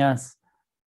making us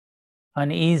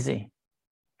uneasy.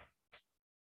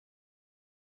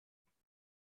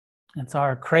 It's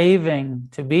our craving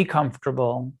to be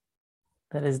comfortable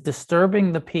that is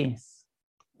disturbing the peace.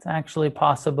 It's actually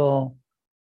possible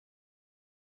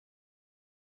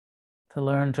to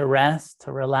learn to rest,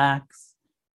 to relax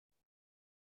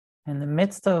in the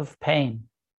midst of pain.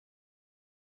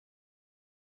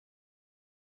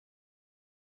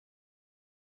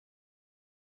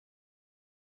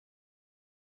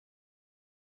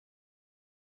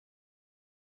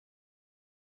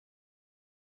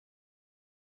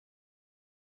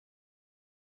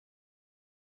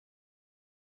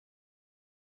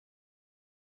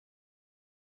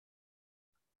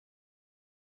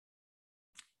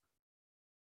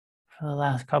 For the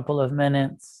last couple of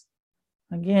minutes,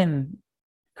 again,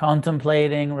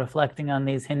 contemplating, reflecting on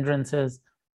these hindrances.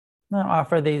 I'll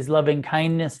offer these loving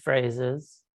kindness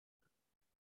phrases.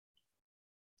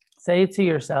 Say to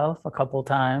yourself a couple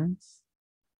times,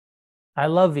 I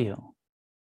love you.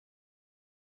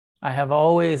 I have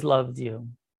always loved you.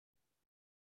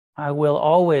 I will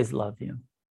always love you.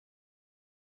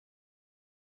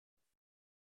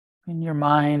 In your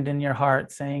mind and your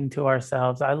heart, saying to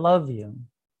ourselves, I love you.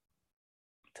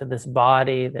 To this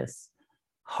body, this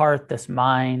heart, this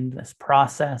mind, this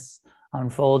process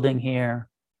unfolding here,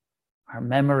 our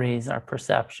memories, our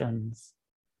perceptions.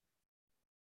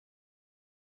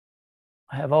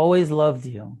 I have always loved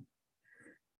you.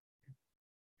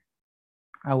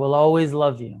 I will always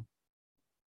love you.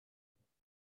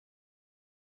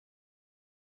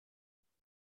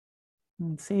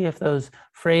 And see if those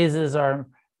phrases are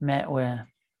met with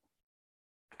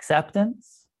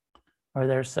acceptance, or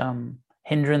there's some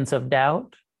hindrance of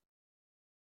doubt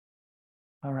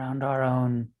around our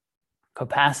own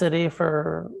capacity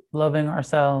for loving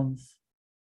ourselves.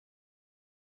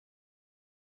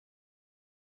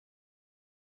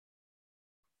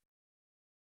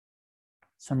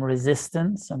 Some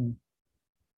resistance, some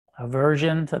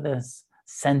aversion to this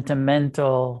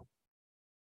sentimental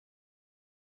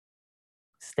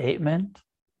statement,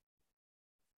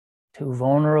 too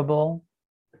vulnerable,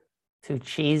 too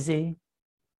cheesy.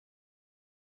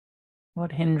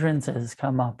 What hindrances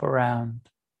come up around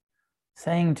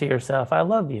saying to yourself, I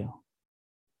love you?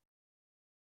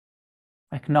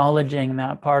 Acknowledging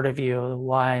that part of you, the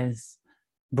wise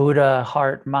Buddha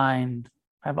heart mind.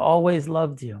 I've always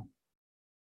loved you.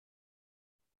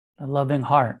 A loving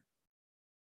heart.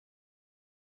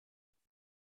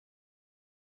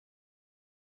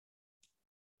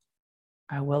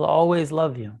 I will always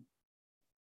love you.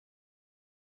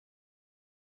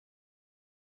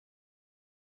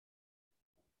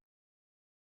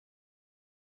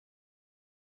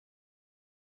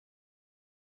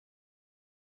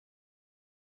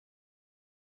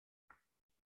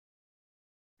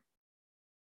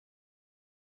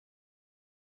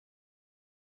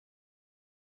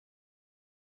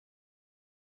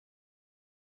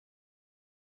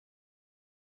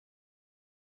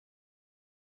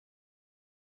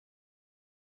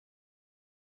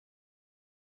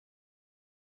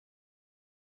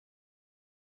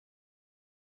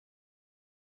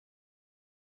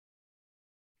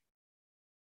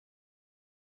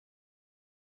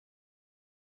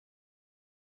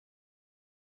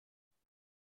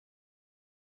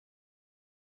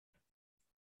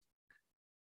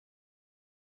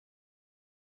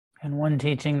 In one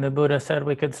teaching, the Buddha said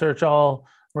we could search all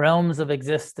realms of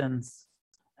existence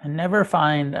and never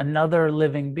find another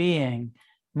living being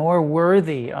more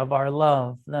worthy of our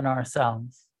love than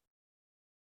ourselves.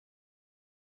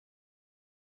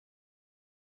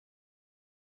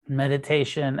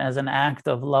 Meditation as an act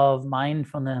of love,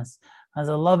 mindfulness as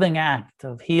a loving act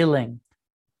of healing,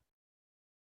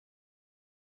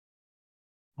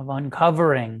 of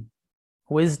uncovering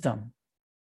wisdom,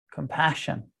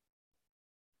 compassion.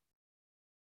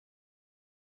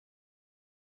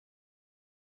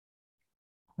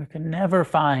 We can never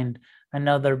find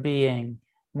another being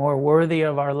more worthy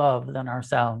of our love than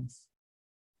ourselves.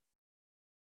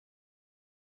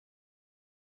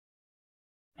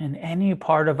 And any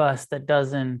part of us that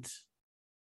doesn't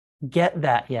get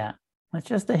that yet, it's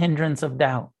just a hindrance of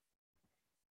doubt.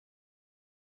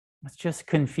 It's just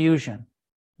confusion.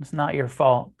 It's not your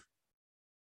fault.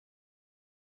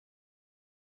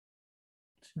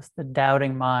 It's just the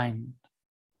doubting mind.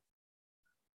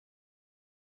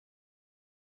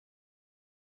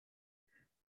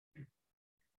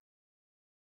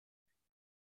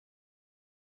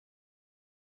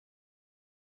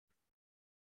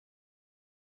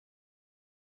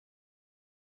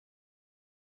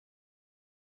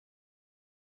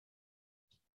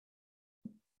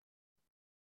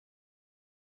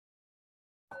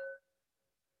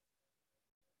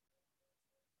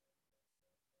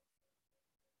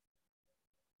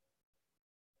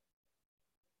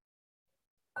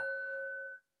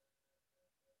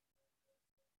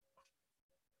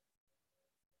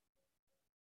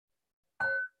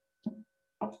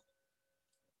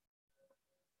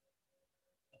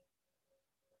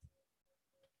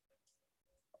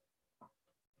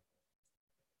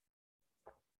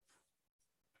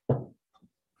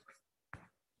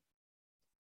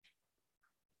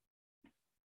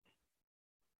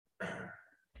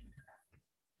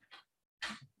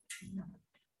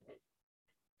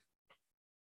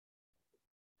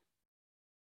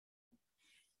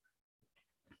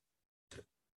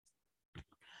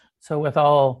 So with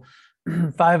all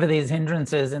 5 of these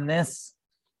hindrances in this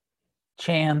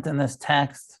chant, in this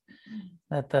text,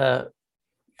 that the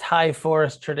Thai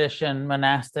forest tradition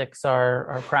monastics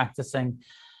are practicing,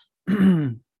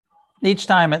 each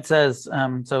time it says,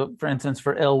 so for instance,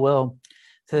 for ill will,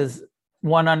 it says,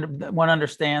 one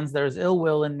understands there is ill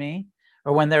will in me,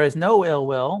 or when there is no ill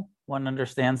will, one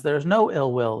understands there is no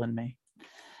ill will in me.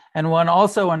 And one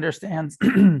also understands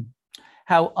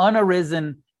how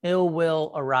unarisen ill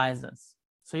will arises.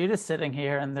 So you're just sitting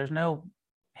here and there's no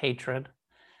hatred,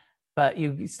 but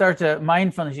you start to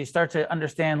mindfulness, you start to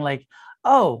understand like,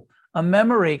 oh, a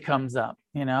memory comes up.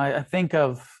 You know, I think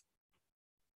of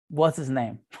what's his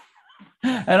name?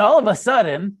 And all of a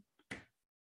sudden,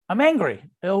 I'm angry,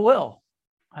 ill will.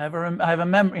 I have a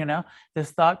memory, you know,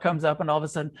 this thought comes up and all of a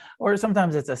sudden, or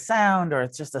sometimes it's a sound or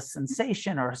it's just a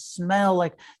sensation or a smell,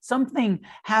 like something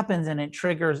happens and it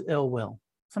triggers ill will.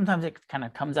 Sometimes it kind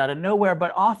of comes out of nowhere,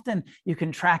 but often you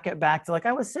can track it back to like,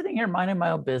 I was sitting here minding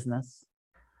my own business.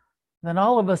 Then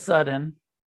all of a sudden,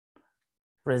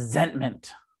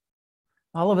 resentment.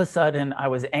 All of a sudden, I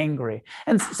was angry.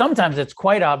 And sometimes it's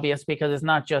quite obvious because it's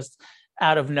not just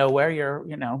out of nowhere. You're,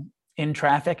 you know, in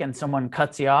traffic and someone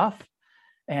cuts you off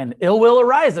and ill will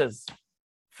arises.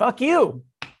 Fuck you.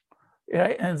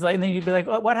 Right? And it's like, and then you'd be like,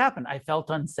 what happened? I felt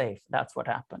unsafe. That's what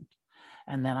happened.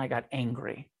 And then I got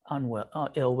angry.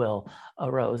 Ill will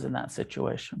arose in that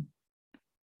situation.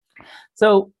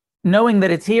 So knowing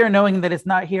that it's here, knowing that it's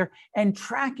not here, and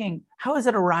tracking, how is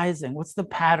it arising? What's the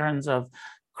patterns of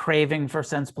craving for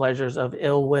sense pleasures, of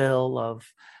ill will, of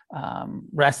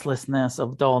restlessness,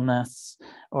 of dullness,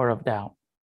 or of doubt?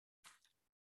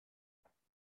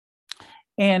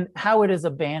 And how it is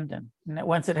abandoned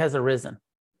once it has arisen.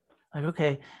 Like,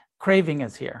 okay, craving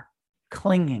is here,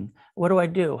 clinging. What do I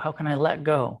do? How can I let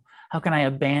go? How can I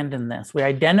abandon this? We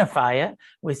identify it.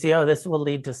 We see, oh, this will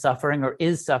lead to suffering or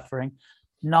is suffering.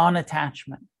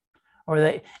 Non-attachment, or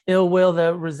the ill will,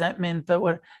 the resentment, that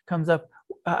what comes up.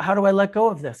 How do I let go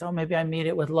of this? Oh, maybe I meet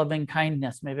it with loving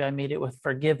kindness. Maybe I meet it with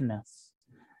forgiveness.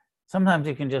 Sometimes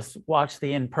you can just watch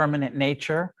the impermanent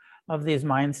nature of these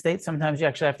mind states. Sometimes you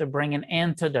actually have to bring an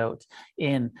antidote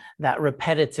in that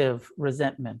repetitive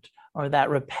resentment or that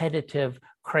repetitive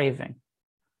craving.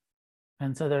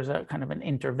 And so there's a kind of an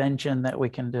intervention that we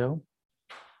can do.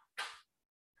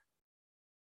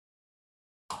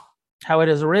 How it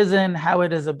has arisen, how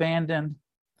it is abandoned,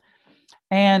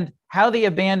 and how the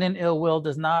abandoned ill will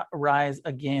does not arise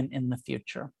again in the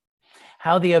future.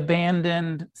 How the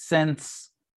abandoned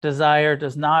sense desire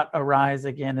does not arise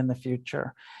again in the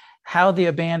future. How the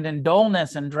abandoned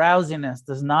dullness and drowsiness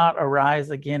does not arise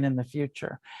again in the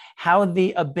future. How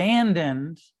the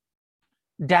abandoned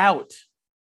doubt,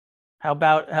 how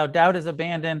doubt is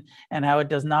abandoned and how it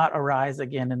does not arise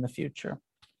again in the future.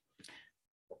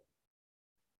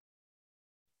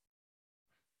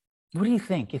 What do you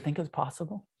think? You think it's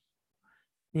possible?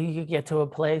 You could get to a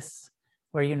place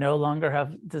where you no longer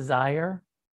have desire,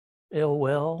 ill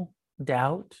will,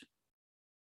 doubt,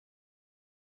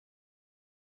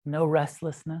 no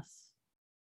restlessness,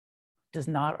 does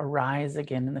not arise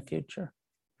again in the future?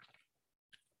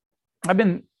 I've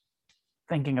been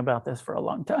thinking about this for a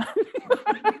long time.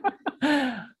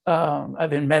 I've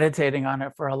been meditating on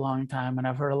it for a long time, and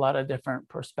I've heard a lot of different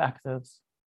perspectives.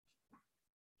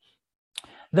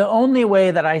 The only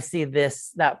way that I see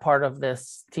that part of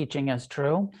this teaching as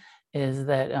true is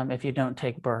that if you don't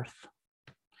take birth,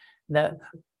 that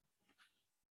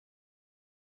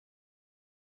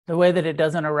the way that it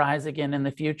doesn't arise again in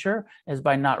the future is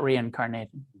by not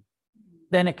reincarnating.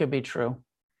 Then it could be true.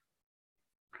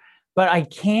 But I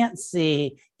can't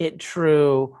see it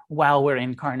true while we're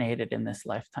incarnated in this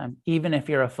lifetime, even if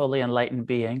you're a fully enlightened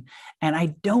being. And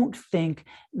I don't think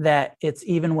that it's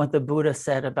even what the Buddha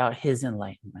said about his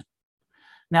enlightenment.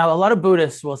 Now, a lot of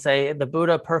Buddhists will say the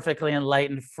Buddha perfectly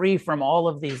enlightened, free from all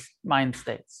of these mind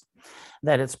states,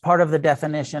 that it's part of the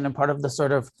definition and part of the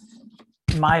sort of,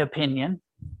 my opinion,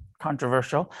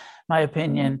 controversial, my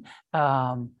opinion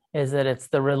is that it's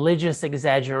the religious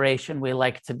exaggeration we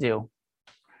like to do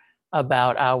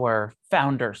about our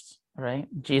founders, right?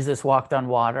 Jesus walked on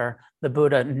water. The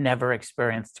Buddha never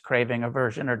experienced craving,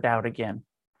 aversion, or doubt again.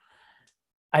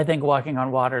 I think walking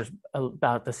on water is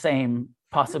about the same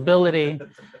possibility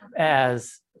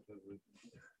as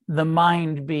the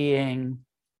mind being,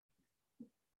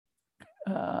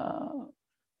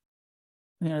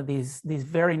 these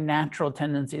very natural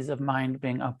tendencies of mind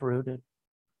being uprooted,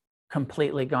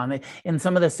 completely gone. In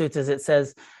some of the suttas, it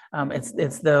says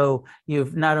it's though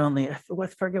you've not only,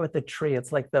 forget what the tree,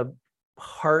 it's like the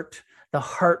heart, the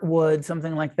heartwood,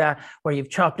 something like that, where you've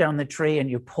chopped down the tree and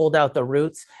you pulled out the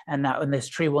roots, and this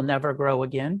tree will never grow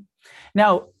again.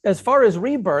 Now, as far as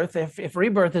rebirth, if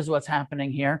rebirth is what's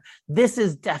happening here, this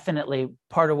is definitely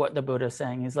part of what the Buddha is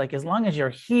saying. Is like, as long as you're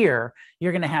here,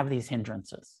 you're going to have these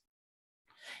hindrances.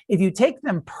 If you take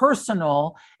them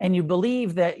personal and you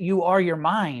believe that you are your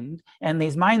mind and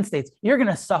these mind states, you're going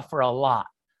to suffer a lot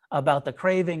about the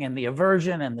craving and the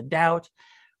aversion and the doubt.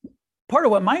 Part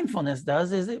of what mindfulness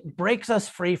does is it breaks us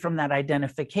free from that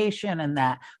identification and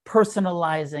that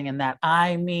personalizing and that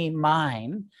I, me,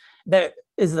 mine that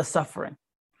is the suffering.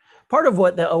 Part of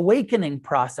what the awakening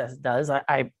process does,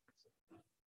 I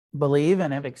believe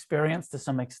and have experienced to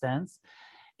some extent,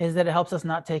 is that it helps us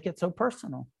not take it so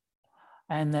personal,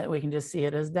 and that we can just see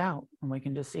it as doubt, and we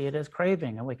can just see it as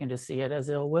craving, and we can just see it as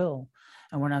ill will,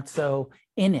 and we're not so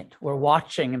in it. We're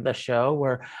watching the show,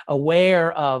 we're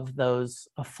aware of those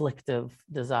afflictive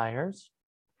desires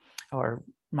or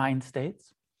mind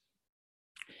states.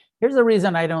 Here's the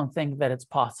reason I don't think that it's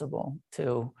possible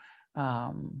to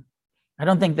I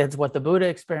don't think that's what the Buddha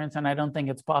experienced, and I don't think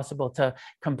it's possible to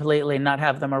completely not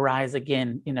have them arise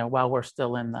again, while we're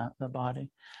still in the body.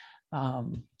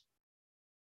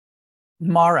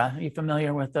 Mara, are you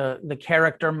familiar with the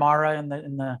character Mara in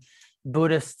the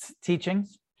Buddhist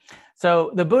teachings?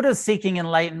 So the Buddha is seeking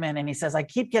enlightenment, and he says, I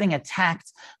keep getting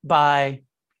attacked by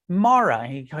Mara.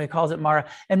 He calls it Mara.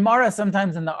 And Mara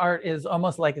sometimes in the art is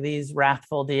almost like these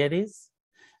wrathful deities.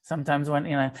 Sometimes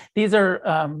when, these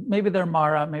are, maybe they're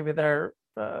Mara, maybe they're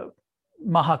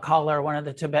Mahakala, or one of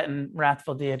the Tibetan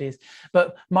wrathful deities.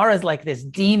 But Mara is like this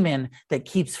demon that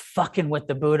keeps fucking with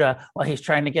the Buddha while he's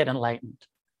trying to get enlightened.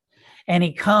 And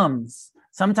he comes,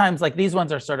 sometimes like these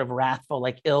ones are sort of wrathful,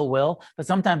 like ill will, but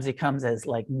sometimes he comes as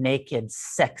like naked,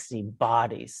 sexy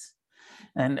bodies.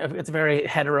 And it's very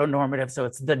heteronormative, so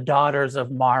it's the daughters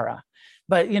of Mara.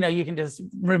 But, you can just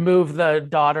remove the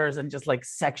daughters and just like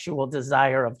sexual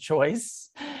desire of choice.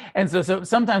 And so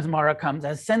sometimes Mara comes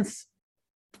as sense,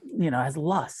 as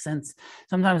lust.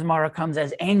 Sometimes Mara comes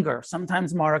as anger.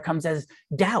 Sometimes Mara comes as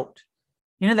doubt.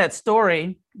 That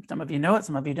story, some of you know it,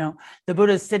 some of you don't. The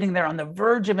Buddha is sitting there on the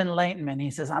verge of enlightenment.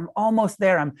 He says, I'm almost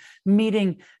there. I'm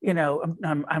meeting,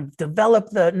 I've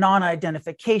developed the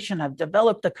non-identification. I've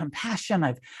developed the compassion.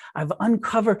 I've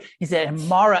uncovered. He said, and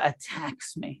Mara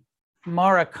attacks me.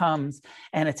 Mara comes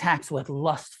and attacks with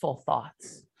lustful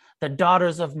thoughts. The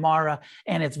daughters of Mara,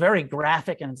 and it's very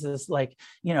graphic, and it's just like,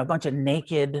 a bunch of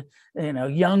naked,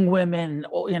 young women,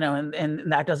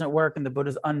 and that doesn't work, and the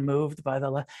Buddha's unmoved by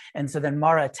the, and so then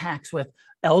Mara attacks with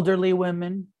elderly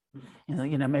women,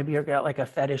 maybe you've got like a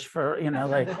fetish for,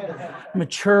 like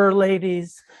mature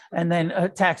ladies, and then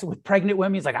attacks with pregnant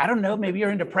women. He's like, I don't know, maybe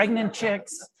you're into pregnant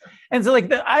chicks. And so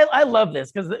like, I love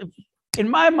this, because in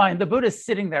my mind, the Buddha's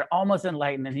sitting there almost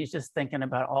enlightened, and he's just thinking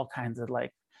about all kinds of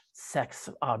like sex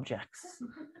objects.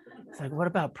 It's like, what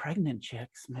about pregnant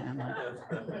chicks, man?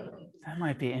 Like, that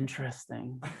might be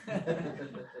interesting.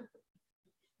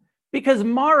 Because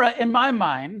Mara, in my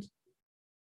mind,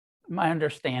 my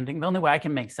understanding, the only way I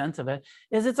can make sense of it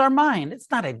is it's our mind.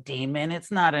 It's not a demon.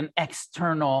 It's not an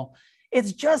external.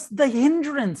 It's just the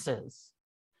hindrances.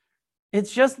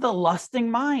 It's just the lusting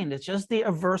mind. It's just the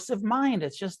aversive mind.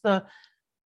 It's just the.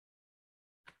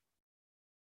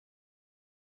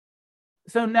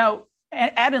 So now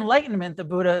at enlightenment, the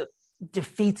Buddha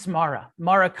defeats Mara.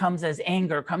 Mara comes as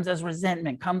anger, comes as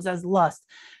resentment, comes as lust.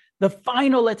 The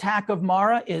final attack of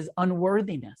Mara is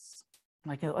unworthiness,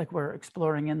 like we're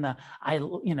exploring in the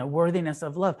worthiness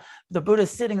of love. The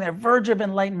Buddha's sitting there, verge of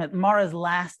enlightenment. Mara's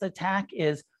last attack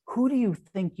is, who do you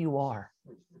think you are?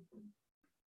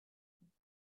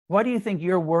 Why do you think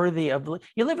you're worthy of?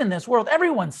 You live in this world.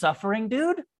 Everyone's suffering,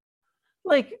 dude.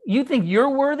 Like, you think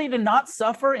you're worthy to not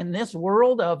suffer in this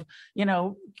world of,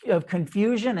 of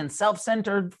confusion and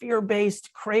self-centered,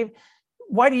 fear-based crave?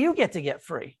 Why do you get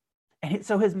free? And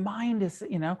so his mind is,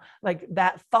 like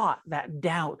that thought, that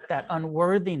doubt, that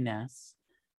unworthiness,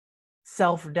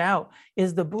 self-doubt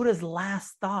is the Buddha's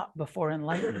last thought before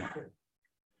enlightenment.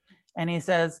 And he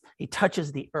says, he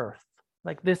touches the earth,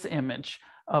 like this image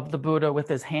of the Buddha with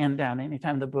his hand down.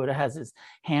 Anytime the Buddha has his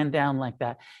hand down like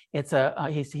that, it's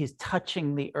he's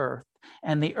touching the earth.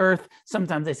 And the earth,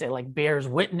 sometimes they say like bears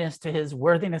witness to his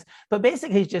worthiness, but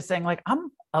basically he's just saying like,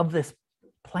 I'm of this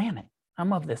planet.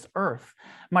 I'm of this earth.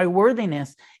 My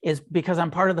worthiness is because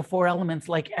I'm part of the four elements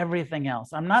like everything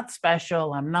else. I'm not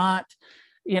special. I'm not,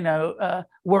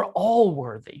 we're all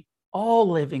worthy. All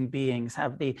living beings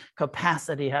have the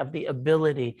capacity, have the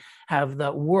ability, have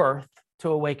the worth to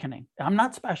awakening. I'm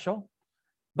not special,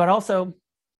 but also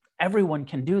everyone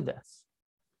can do this.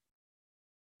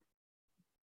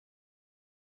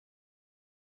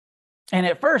 And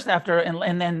at first,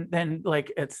 and then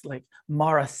like, it's like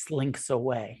Mara slinks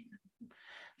away.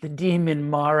 The demon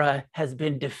Mara has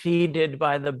been defeated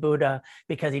by the Buddha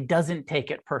because he doesn't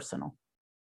take it personal.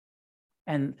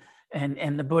 And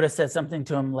the Buddha says something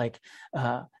to him like,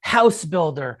 house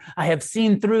builder, I have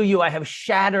seen through you. I have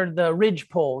shattered the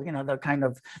ridgepole, the kind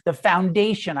of the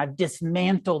foundation. I've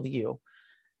dismantled you.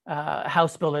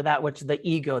 House builder, that which the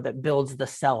ego that builds the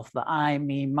self, the I,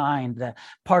 me, mind, the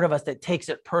part of us that takes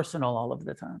it personal all of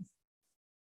the time.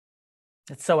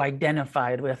 It's so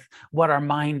identified with what our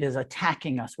mind is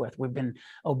attacking us with. We've been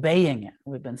obeying it.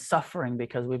 We've been suffering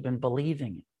because we've been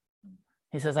believing it.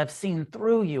 He says, I've seen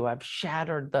through you. I've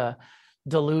shattered the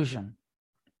delusion.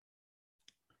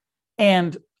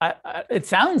 And it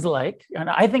sounds like, and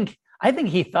I think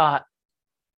he thought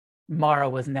Mara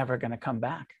was never going to come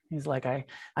back. He's like, I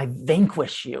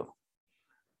vanquish you.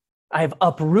 I've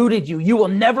uprooted you. You will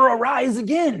never arise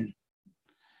again.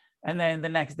 And then the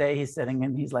next day he's sitting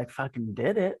and he's like, fucking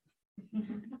did it.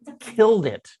 Killed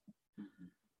it.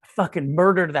 Fucking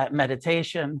murdered that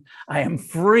meditation. I am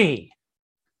free.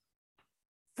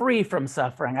 Free from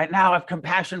suffering. I now have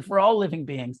compassion for all living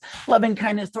beings, loving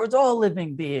kindness towards all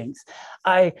living beings.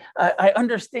 I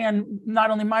understand not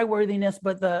only my worthiness,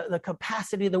 but the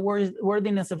capacity, the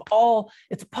worthiness of all.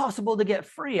 It's possible to get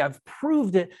free. I've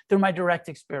proved it through my direct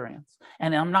experience.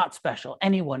 And I'm not special.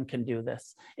 Anyone can do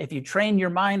this. If you train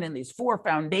your mind in these 4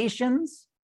 foundations,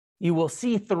 you will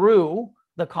see through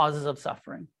the causes of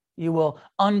suffering. You will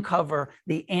uncover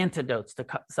the antidotes to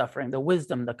suffering, the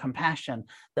wisdom, the compassion,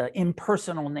 the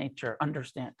impersonal nature,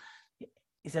 understand.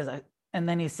 He says, and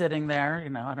then he's sitting there,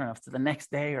 I don't know if it's the next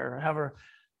day or however,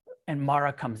 and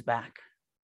Mara comes back.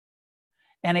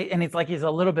 And it's like he's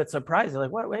a little bit surprised. He's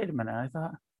like, what? Wait a minute, I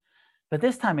thought. But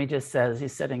this time he just says,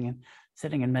 he's sitting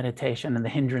in meditation and the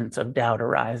hindrance of doubt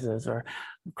arises or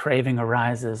craving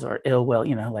arises or ill will,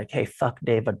 like, hey, fuck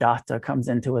Devadatta comes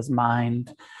into his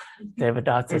mind.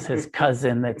 Devadatta's his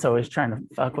cousin that's always trying to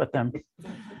fuck with him.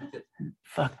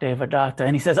 Fuck Devadatta.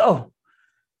 And he says, oh,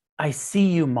 I see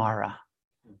you, Mara.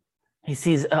 He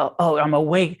sees, I'm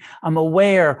awake. I'm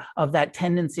aware of that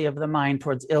tendency of the mind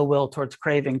towards ill will, towards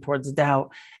craving, towards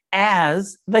doubt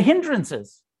as the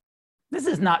hindrances. This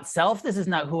is not self. This is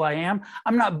not who I am.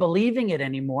 I'm not believing it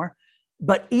anymore.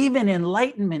 But even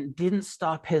enlightenment didn't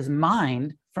stop his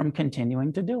mind from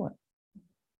continuing to do it.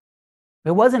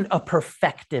 It wasn't a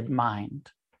perfected mind.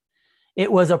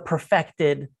 It was a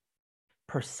perfected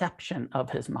perception of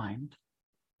his mind.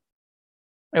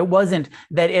 It wasn't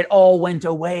that it all went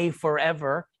away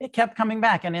forever. It kept coming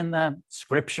back. And in the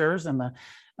scriptures and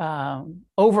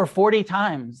over 40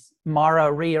 times,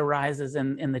 Mara re-arises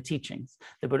in the teachings.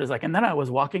 The Buddha's like, and then I was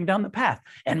walking down the path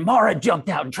and Mara jumped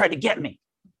out and tried to get me.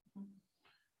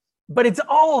 But it's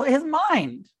all his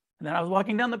mind. And then I was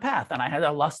walking down the path and I had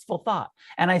a lustful thought.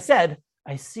 And I said,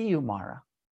 I see you, Mara.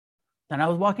 Then I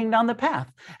was walking down the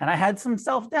path and I had some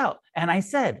self-doubt. And I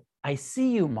said, I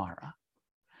see you, Mara.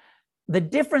 The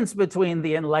difference between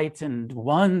the enlightened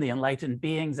one, the enlightened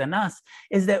beings, and us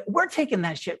is that we're taking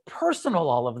that shit personal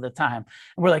all of the time.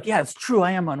 And we're like, yeah, it's true.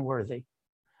 I am unworthy.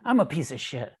 I'm a piece of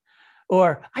shit.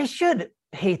 Or I should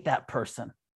hate that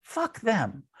person. Fuck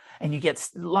them. And you get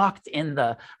locked in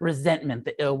the resentment,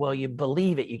 the ill will. You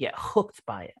believe it. You get hooked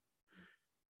by it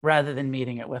rather than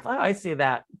meeting it with, oh, I see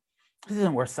that. This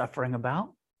isn't worth suffering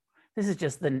about. This is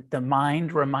just the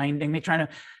mind reminding me, trying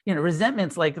to,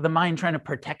 resentment's like the mind trying to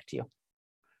protect you.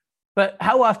 But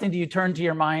how often do you turn to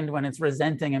your mind when it's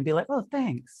resenting and be like, oh,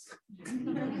 thanks.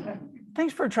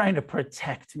 Thanks for trying to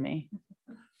protect me.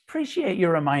 Appreciate you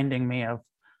reminding me of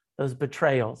those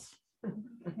betrayals.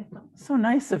 So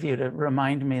nice of you to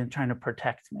remind me and trying to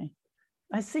protect me.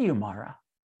 I see you, Mara.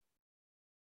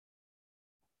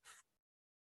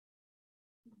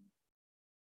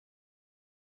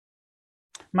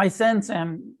 My sense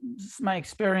and my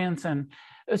experience, and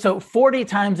so 40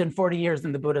 times in 40 years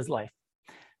in the Buddha's life,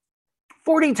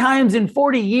 40 times in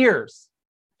 40 years,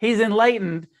 he's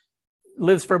enlightened,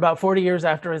 lives for about 40 years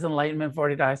after his enlightenment,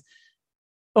 40 dies.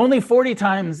 Only 40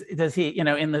 times does he,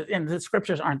 in the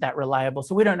scriptures aren't that reliable,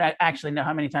 so we don't actually know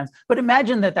how many times, but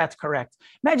imagine that that's correct.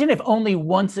 Imagine if only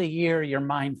once a year your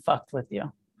mind fucked with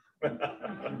you.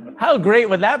 How great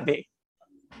would that be?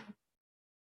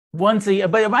 Once a year,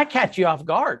 but it might catch you off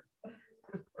guard.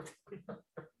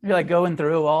 You're like going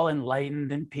through all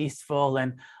enlightened and peaceful,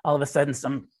 and all of a sudden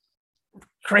some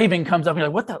craving comes up, and you're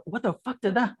like, what the fuck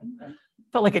did that?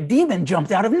 Felt like a demon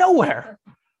jumped out of nowhere.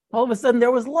 All of a sudden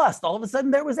there was lust. All of a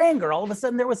sudden there was anger. All of a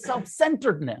sudden there was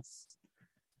self-centeredness.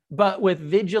 But with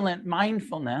vigilant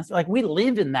mindfulness, like we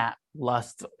live in that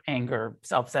lust, anger,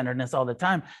 self-centeredness all the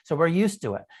time. So we're used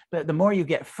to it. But the more you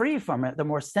get free from it, the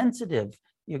more sensitive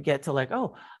you get to like,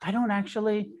 oh, I don't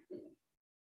actually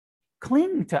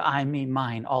cling to I, me,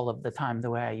 mine all of the time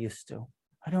the way I used to.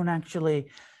 I don't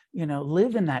actually,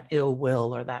 live in that ill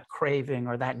will or that craving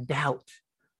or that doubt.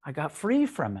 I got free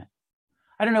from it.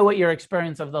 I don't know what your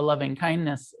experience of the loving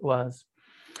kindness was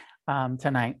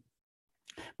tonight,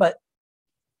 but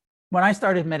when I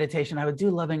started meditation, I would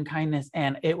do loving kindness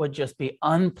and it would just be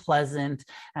unpleasant.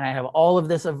 And I have all of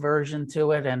this aversion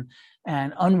to it and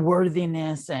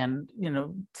unworthiness and,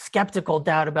 skeptical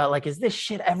doubt about like, is this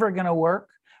shit ever going to work?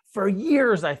 For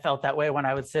years, I felt that way when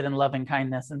I would sit in loving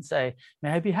kindness and say,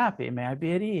 may I be happy? May I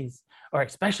be at ease? Or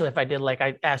especially if I did like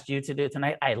I asked you to do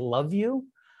tonight, I love you.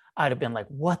 I'd have been like,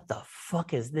 what the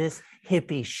fuck is this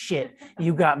hippie shit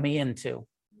you got me into?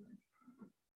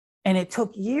 And it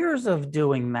took years of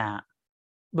doing that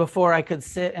before I could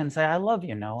sit and say, I love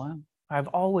you, Noah. I've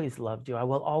always loved you. I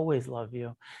will always love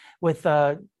you, with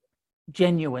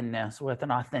genuineness, with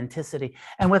an authenticity,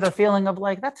 and with a feeling of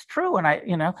like, that's true. And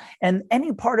and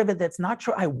any part of it that's not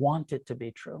true, I want it to be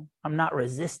true. I'm not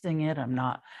resisting it. I'm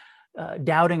not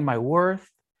doubting my worth.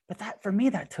 But that, for me,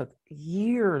 that took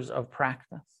years of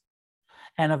practice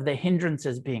and of the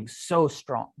hindrances being so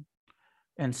strong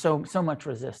and so much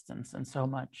resistance and so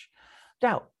much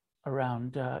doubt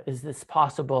around, is this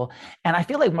possible? And I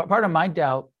feel like part of my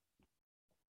doubt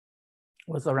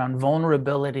was around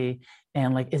vulnerability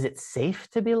and like, is it safe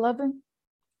to be loving?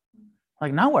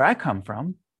 Like, not where I come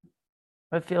from.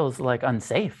 It feels like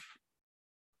unsafe.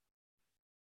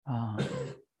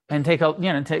 And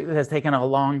it has taken a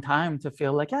long time to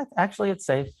feel like, yeah, actually it's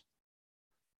safe.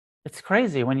 It's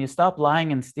crazy. When you stop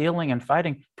lying and stealing and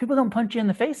fighting, people don't punch you in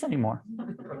the face anymore.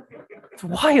 It's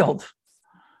wild.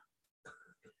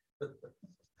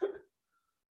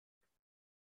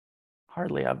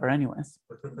 Hardly ever, anyways.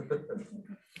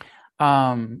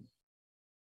 The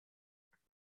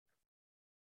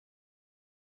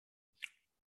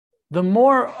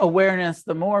more awareness,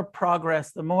 the more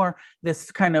progress, the more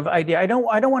this kind of idea. I don't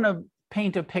want to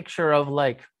paint a picture of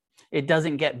like it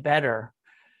doesn't get better,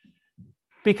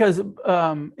 because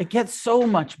it gets so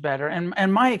much better.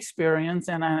 And my experience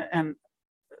and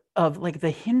of like the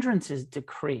hindrances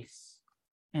decrease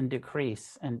and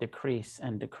decrease and decrease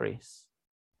and decrease.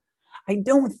 I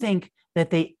don't think that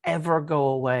they ever go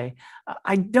away.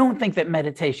 I don't think that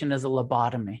meditation is a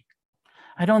lobotomy.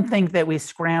 I don't think that we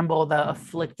scramble the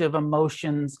afflictive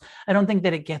emotions. I don't think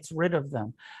that it gets rid of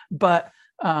them. But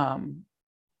I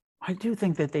do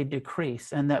think that they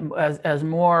decrease, and that as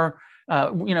more,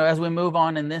 as we move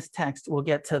on in this text, we'll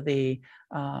get to the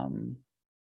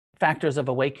factors of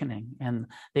awakening and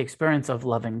the experience of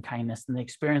loving kindness and the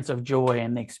experience of joy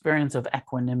and the experience of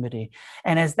equanimity.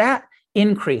 And as that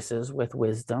increases with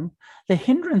wisdom, the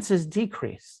hindrances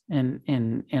decrease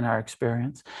in our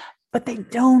experience. But they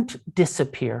don't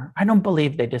disappear. I don't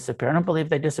believe they disappear. I don't believe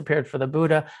they disappeared for the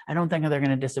Buddha. I don't think they're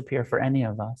going to disappear for any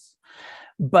of us.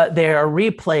 But they are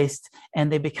replaced and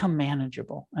they become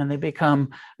manageable and they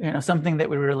become, something that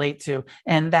we relate to.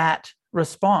 And that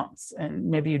response, and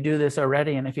maybe you do this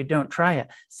already, and if you don't, try it.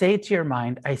 Say to your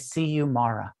mind, I see you,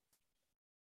 Mara,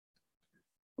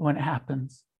 when it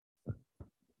happens.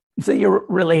 So you're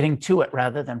relating to it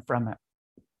rather than from it.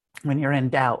 When you're in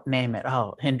doubt, name it.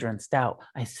 Oh, hindrance, doubt.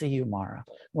 I see you, Mara.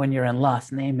 When you're in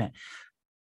lust, name it.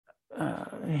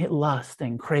 Lust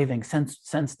and craving,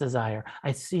 sense desire.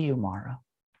 I see you, Mara.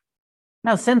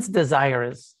 Now, sense desire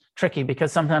is tricky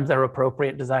because sometimes they're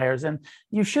appropriate desires, and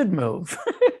you should move,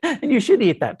 and you should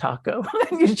eat that taco.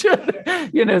 You should,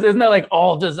 there's not like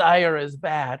all desire is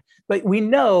bad, but we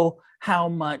know how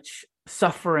much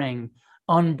suffering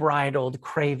unbridled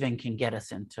craving can get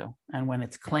us into, and when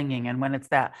it's clinging, and when it's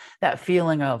that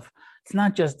feeling of, it's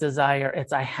not just desire,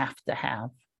 it's I have to have.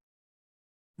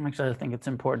 Actually, I think it's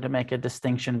important to make a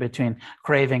distinction between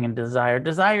craving and desire.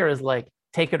 Desire is like,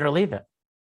 take it or leave it.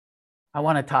 I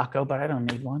want a taco, but I don't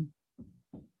need one.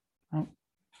 Oh.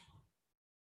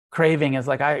 Craving is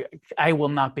like, I will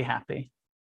not be happy.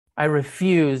 I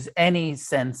refuse any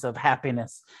sense of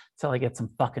happiness till I get some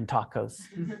fucking tacos.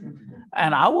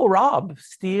 And I will rob,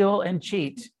 steal, and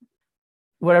cheat,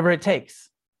 whatever it takes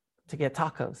to get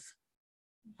tacos,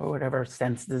 or whatever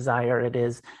sense desire it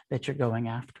is that you're going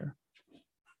after.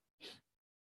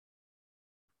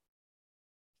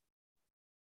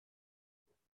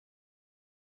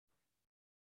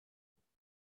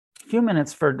 A few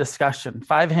minutes for discussion.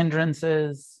 5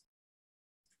 hindrances.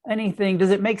 Anything,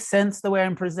 does it make sense the way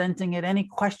I'm presenting it? Any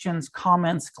questions,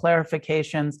 comments,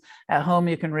 clarifications? At home,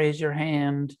 you can raise your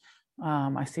hand.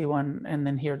 I see one, and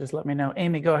then here, just let me know.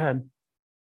 Amy, go ahead.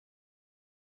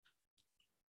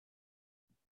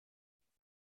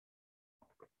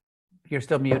 You're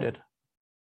still muted.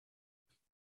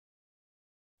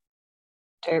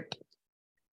 Derp.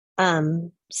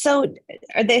 So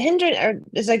are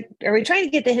the are we trying to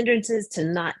get the hindrances to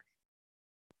not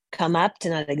come up, to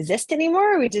not exist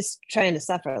anymore? Or are we just trying to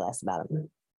suffer less about them?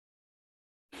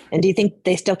 And do you think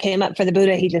they still came up for the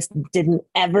Buddha? He just didn't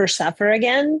ever suffer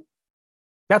again?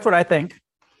 That's what I think.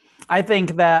 I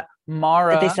think that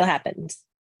Mara. But they still happened.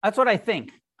 That's what I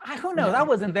think. Who knows? I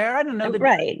wasn't there. I didn't know.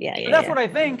 Right. Yeah. That's what I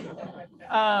think.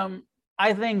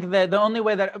 I think that the only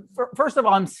way that, first of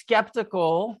all, I'm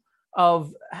skeptical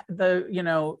of the,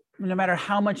 no matter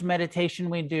how much meditation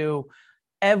we do,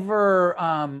 ever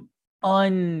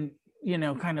kind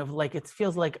of like, it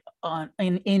feels like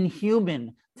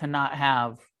inhuman to not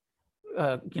have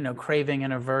craving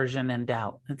and aversion and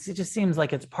doubt. It just seems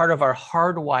like it's part of our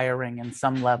hardwiring in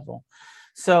some level.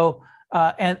 So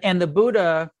and the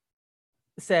Buddha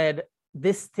said,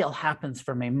 this still happens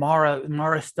for me.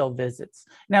 Mara still visits.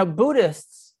 Now,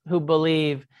 Buddhists who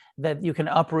believe that you can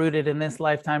uproot it in this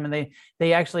lifetime, and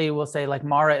they actually will say, like,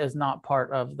 Mara is not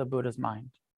part of the Buddha's mind,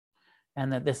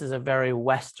 and that this is a very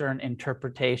Western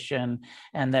interpretation,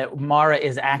 and that Mara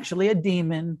is actually a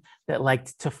demon that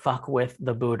liked to fuck with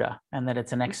the Buddha, and that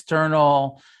it's an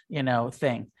external,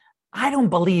 thing. I don't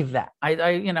believe that.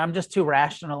 I'm just too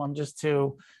rational. I'm just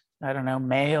too, I don't know,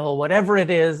 male, whatever it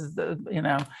is,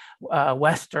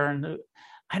 Western.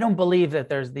 I don't believe that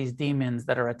there's these demons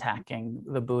that are attacking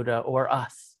the Buddha or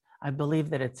us. I believe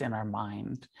that it's in our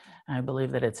mind. I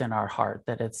believe that it's in our heart,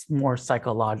 that it's more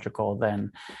psychological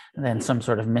than some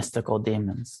sort of mystical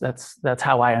demons. That's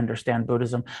how I understand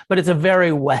Buddhism. But it's a very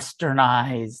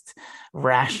Westernized,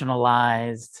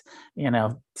 rationalized,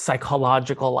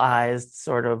 psychologicalized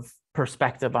sort of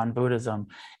perspective on Buddhism.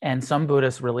 And some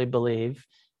Buddhists really believe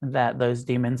that those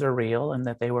demons are real and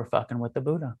that they were fucking with the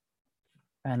Buddha,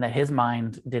 and that his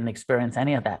mind didn't experience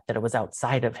any of that, that it was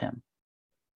outside of him.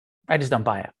 I just don't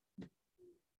buy it.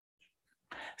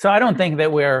 So I don't think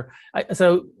that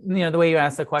the way you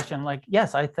asked the question, like,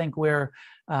 yes, I think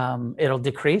it'll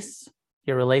decrease.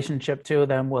 Your relationship to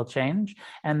them will change.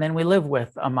 And then we live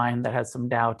with a mind that has some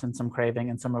doubt and some craving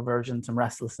and some aversion, some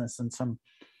restlessness and some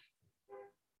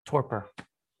torpor.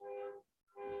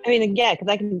 I mean, yeah, because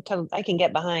I can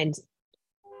get behind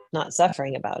not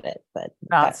suffering about it, but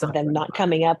them not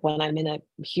coming up when I'm in a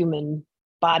human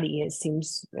body, it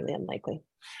seems really unlikely.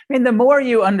 I mean, the more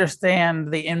you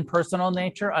understand the impersonal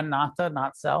nature, anatta,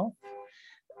 not self,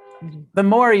 the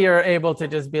more you're able to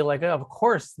just be like, oh, of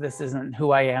course, this isn't who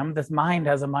I am. This mind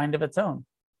has a mind of its own.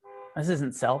 This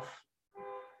isn't self.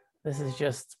 This is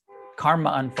just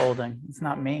karma unfolding. It's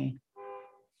not me.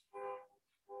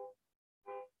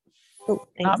 Oh,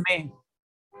 not me.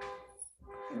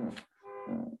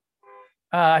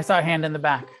 I saw a hand in the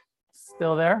back.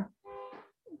 Still there?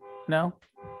 No?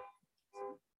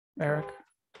 Eric?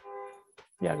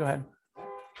 Yeah, go ahead.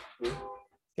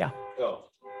 Yeah. Oh.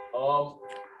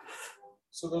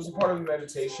 So there's a part of the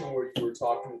meditation where you were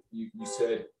talking, you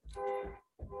said,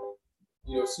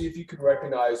 see if you could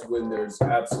recognize when there's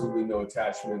absolutely no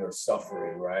attachment or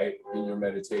suffering, right, in your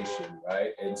meditation,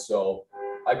 right? And so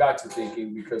I got to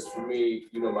thinking, because for me,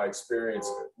 my experience,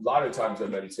 a lot of times I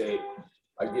meditate,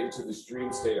 I get into this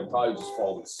dream state, I'm probably just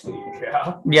falling asleep.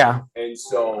 Yeah. And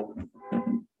so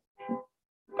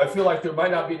I feel like there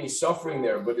might not be any suffering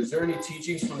there, but is there any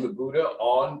teachings from the Buddha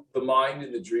on the mind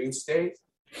in the dream state?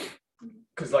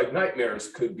 Because like nightmares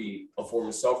could be a form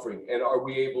of suffering. And are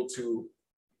we able to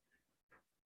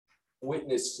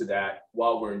witness to that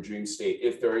while we're in dream state,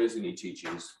 if there is any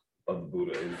teachings of the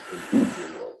Buddha in the dream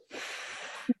world?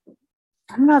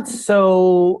 I'm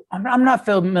not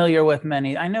familiar with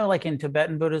many. I know, like in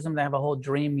Tibetan Buddhism, they have a whole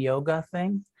dream yoga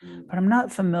thing, but I'm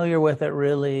not familiar with it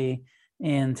really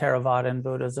in Theravadan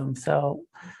Buddhism. So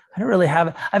I don't really have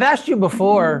it. I've asked you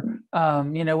before,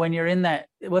 when you're in that,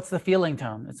 what's the feeling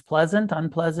tone? It's pleasant,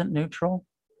 unpleasant, neutral?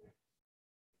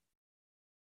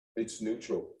 It's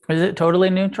neutral. Is it totally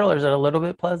neutral, or is it a little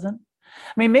bit pleasant?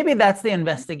 I mean, maybe that's the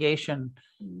investigation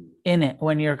in it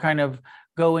when you're kind of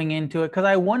going into it, because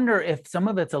I wonder if some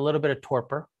of it's a little bit of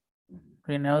torpor,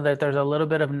 that there's a little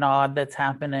bit of nod that's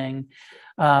happening.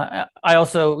 I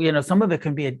also, some of it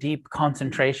can be a deep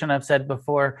concentration. I've said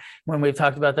before when we've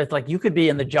talked about this, like you could be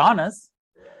in the jhanas,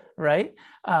 right?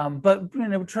 But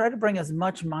try to bring as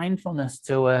much mindfulness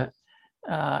to it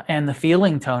and the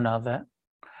feeling tone of it,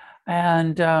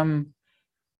 and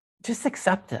just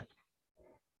accept it.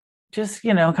 Just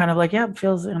kind of like, yeah, it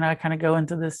feels. I kind of go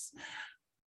into this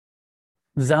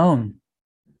zone.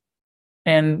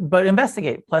 But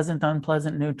investigate pleasant,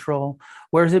 unpleasant, neutral.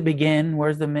 Where does it begin?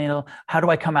 Where's the middle? How do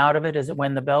I come out of it? Is it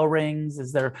when the bell rings?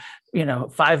 Is there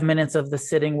 5 minutes of the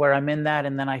sitting where I'm in that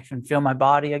and then I can feel my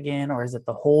body again? Or is it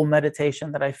the whole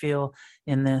meditation that I feel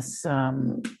in this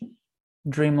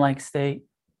dreamlike state?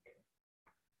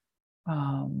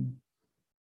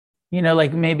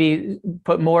 Like maybe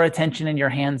put more attention in your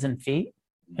hands and feet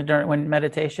when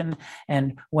meditation,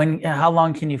 and how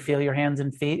long can you feel your hands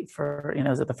and feet for?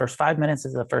 Is it the first 5 minutes?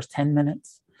 Is it the first 10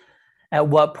 minutes? At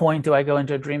what point do I go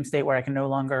into a dream state where I can no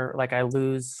longer, I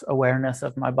lose awareness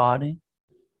of my body?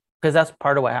 Because that's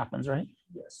part of what happens, right?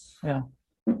 Yes. Yeah.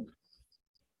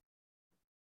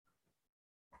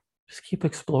 Just keep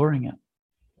exploring it.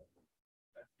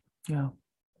 Yeah.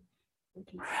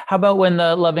 How about when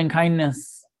the loving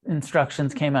kindness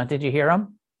instructions came out? Did you hear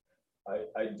them?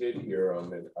 I did hear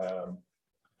them, and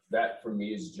that for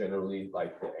me is generally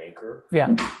like the anchor.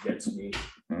 Yeah. Gets me.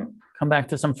 Come back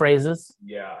to some phrases.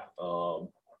 Yeah.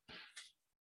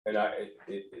 And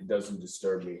it doesn't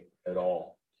disturb me at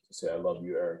all to say, I love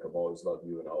you, Eric. I've always loved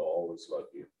you, and I'll always love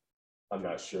you. I'm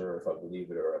not sure if I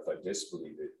believe it or if I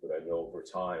disbelieve it, but I know over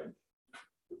time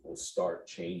it will start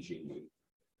changing me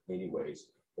anyways.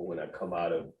 But when I come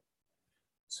out of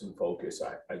some focus,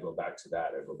 I go back to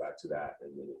that. I go back to that,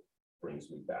 and then it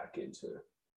brings me back into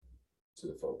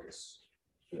the focus.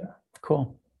 Yeah.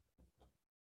 Cool.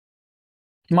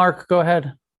 Mark, go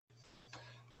ahead.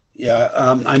 Yeah,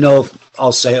 I know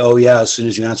I'll say, oh yeah, as soon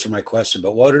as you answer my question,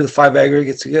 but what are the 5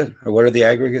 aggregates again? Or what are the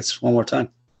aggregates one more time?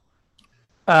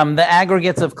 The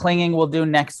aggregates of clinging we'll do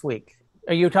next week.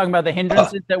 Are you talking about the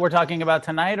hindrances that we're talking about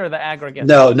tonight, or the aggregates?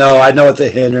 No, I know what the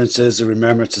hindrances, the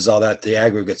remembrances, all that, the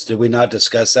aggregates. Did we not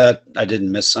discuss that? I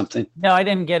didn't miss something? No, I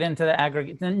didn't get into the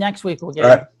aggregates. Next week we'll get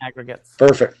into aggregates.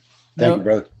 Perfect. Thank you,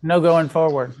 brother. No going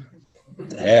forward.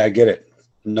 Hey, I get it.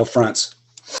 No fronts.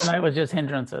 Tonight was just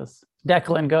hindrances.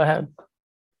 Declan, go ahead.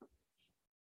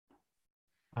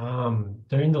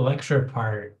 During the lecture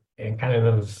part, and kind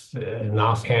of an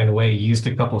offhand way, you used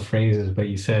a couple of phrases, but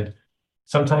you said,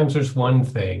 sometimes there's one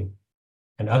thing,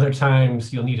 and other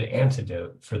times you'll need an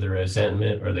antidote for the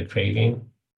resentment or the craving.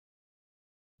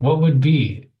 What would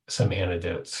be some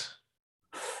antidotes?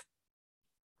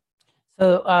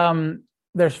 So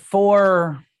there's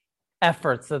 4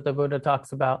 efforts that the Buddha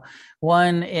talks about.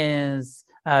 One is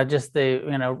just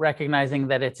the, recognizing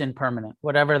that it's impermanent.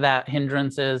 Whatever that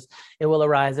hindrance is, it will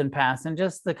arise and pass. And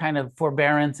just the kind of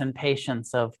forbearance and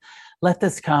patience of let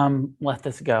this come, let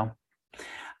this go.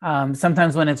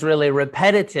 Sometimes when it's really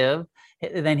repetitive,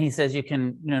 then he says you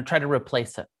can, try to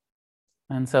replace it.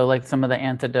 And so like some of the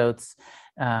antidotes,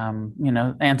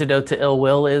 antidote to ill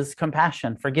will is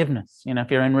compassion, forgiveness. If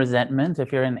you're in resentment,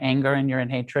 if you're in anger and you're in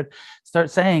hatred,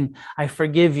 start saying, I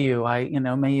forgive you.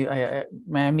 May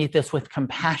I meet this with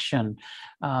compassion,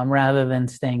 rather than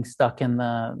staying stuck in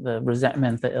the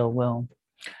resentment, the ill will.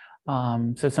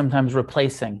 So sometimes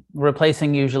replacing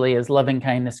usually is loving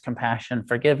kindness, compassion,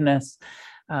 forgiveness.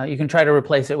 You can try to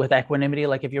replace it with equanimity.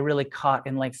 Like if you're really caught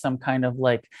in like some kind of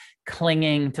like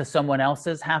clinging to someone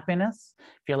else's happiness,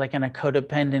 if you're like in a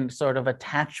codependent sort of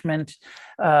attachment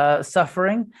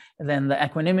suffering, then the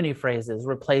equanimity phrases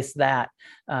replace that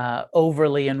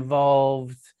overly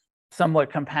involved,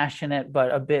 somewhat compassionate,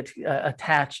 but a bit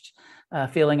attached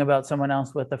feeling about someone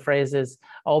else with the phrases,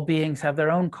 all beings have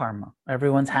their own karma.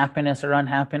 Everyone's happiness or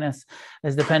unhappiness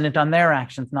is dependent on their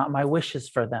actions, not my wishes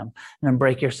for them. And then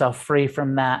break yourself free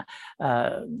from that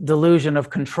delusion of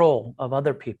control of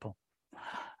other people.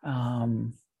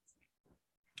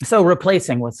 So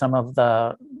replacing with some of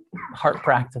the heart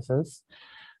practices.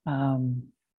 I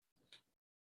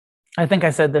think I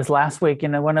said this last week,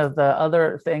 one of the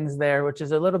other things there, which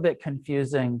is a little bit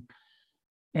confusing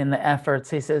in the efforts,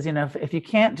 he says, if you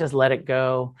can't just let it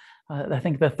go, I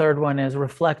think the third one is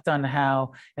reflect on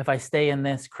how, if I stay in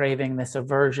this craving, this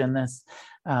aversion, this,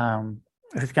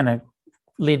 it's going to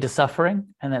lead to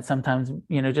suffering. And that sometimes,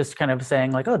 just kind of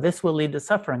saying like, oh, this will lead to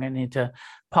suffering. I need to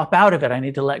pop out of it. I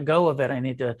need to let go of it. I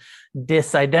need to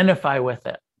disidentify with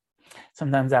it.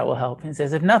 Sometimes that will help. He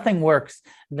says, if nothing works,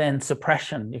 then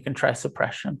suppression. You can try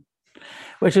suppression,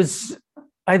 which is,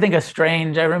 I think,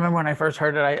 I remember when I first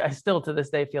heard it, I still to this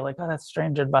day feel like, oh, that's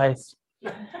strange advice.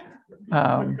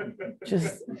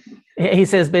 He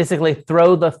says, basically,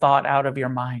 throw the thought out of your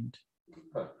mind.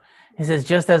 He says,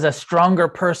 just as a stronger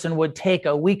person would take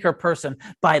a weaker person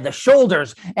by the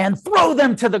shoulders and throw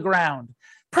them to the ground.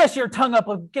 Press your tongue up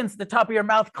against the top of your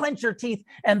mouth, clench your teeth,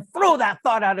 and throw that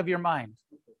thought out of your mind.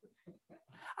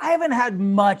 I haven't had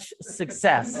much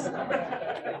success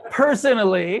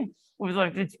personally. Was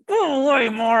like, it's way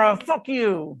more, fuck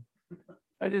you.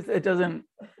 It doesn't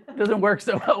It doesn't work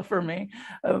so well for me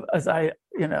as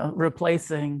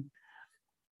replacing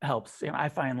helps. I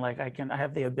find like I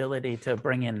have the ability to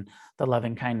bring in the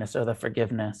loving kindness or the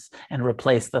forgiveness and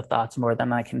replace the thoughts more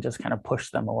than I can just kind of push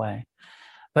them away.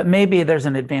 But maybe there's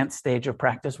an advanced stage of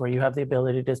practice where you have the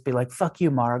ability to just be like, fuck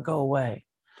you, Mara, go away.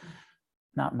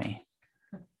 Not me.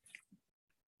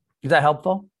 Is that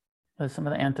helpful? With some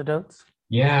of the antidotes?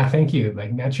 Yeah, thank you.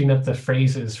 Like matching up the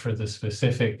phrases for the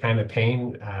specific kind of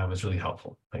pain was really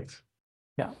helpful. Thanks.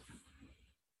 Yeah.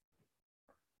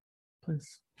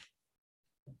 Please.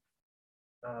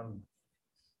 I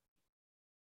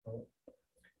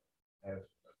have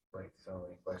like so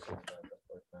many questions about the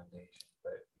Fourth Foundation,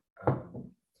 but I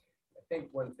think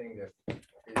one thing that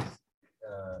is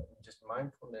just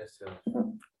mindfulness of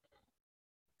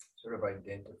sort of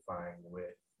identifying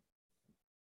with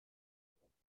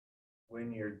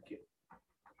when you're.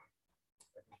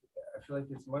 I feel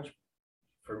like it's much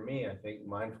for me. I think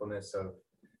mindfulness of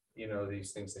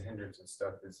these things, the hindrance and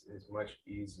stuff is much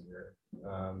easier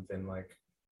than like.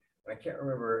 I can't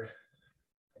remember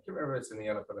it's in the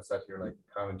Anapanasati stuff, you're like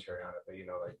commentary on it, but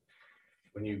like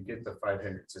when you get the 5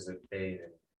 hindrances at bay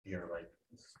and you're like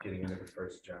getting into the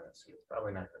first jhana, so you're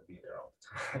probably not going to be there all the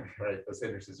time, right? Those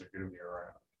hindrances are going to be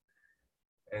around.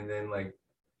 And then like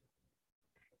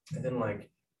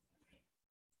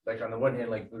on the one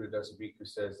hand, like Buddhadasa Bhikkhu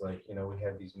says, like, we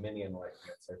have these mini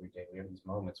enlightenments every day. We have these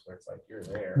moments where it's like you're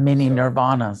there. Mini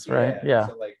nirvanas, right? Yeah.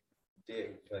 So like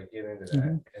get into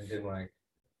that. And then like,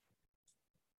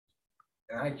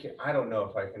 and I don't know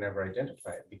if I can ever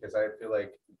identify it, because I feel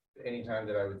like anytime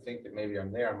that I would think that maybe I'm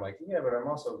there, I'm like, yeah, but I'm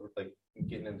also like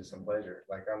getting into some pleasure.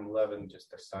 Like I'm loving just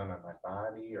the sun on my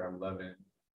body, or I'm loving,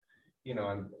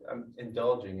 I'm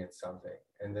indulging in something.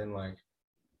 And then like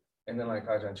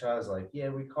Ajahn Chah is like, yeah,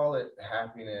 we call it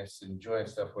happiness and joy and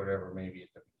stuff, whatever, maybe at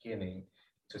the beginning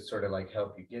to sort of like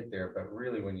help you get there. But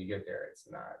really when you get there, it's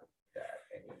not that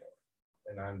anymore.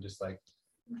 And I'm just like,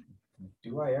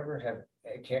 do I ever have,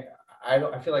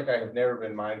 I feel like I have never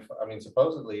been mindful. I mean,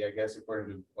 supposedly, I guess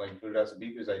according to like Buddhadasa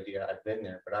Bhikkhu's idea, I've been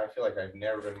there, but I feel like I've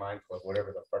never been mindful of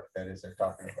whatever the fuck that is they're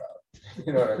talking about.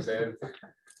 You know what I'm saying?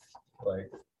 Like,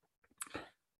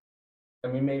 I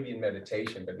mean, maybe in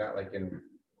meditation, but not like in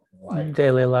life,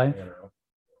 daily life. Like,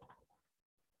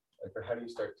 how do you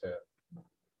start to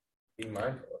be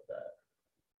mindful of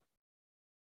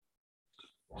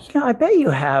that? Yeah, I bet you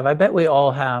have. I bet we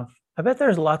all have. I bet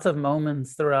there's lots of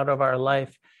moments throughout of our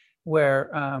life where,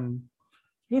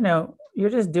 you're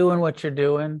just doing what you're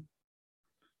doing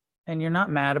and you're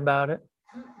not mad about it.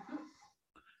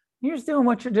 You're just doing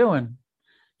what you're doing.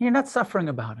 You're not suffering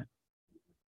about it.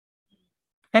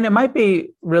 And it might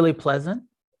be really pleasant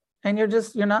and you're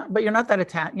not that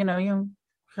attached, you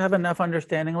have enough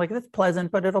understanding, like it's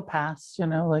pleasant, but it'll pass,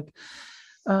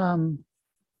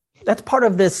 that's part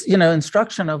of this,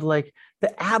 instruction of like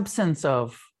the absence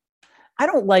of, I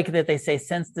don't like that they say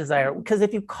sense desire, because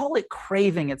if you call it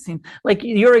craving, it seems like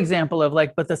your example of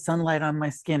like, but the sunlight on my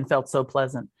skin felt so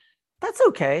pleasant. That's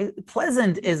okay.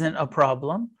 Pleasant isn't a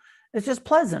problem. It's just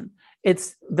pleasant.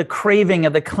 It's the craving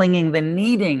of the clinging, the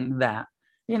needing that,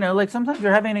 like sometimes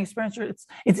you're having an experience.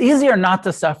 It's easier not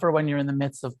to suffer when you're in the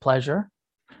midst of pleasure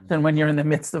than when you're in the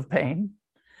midst of pain.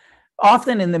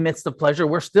 Often in the midst of pleasure,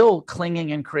 we're still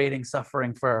clinging and creating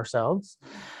suffering for ourselves.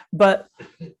 But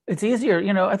it's easier,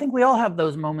 I think we all have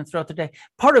those moments throughout the day.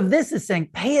 Part of this is saying,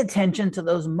 pay attention to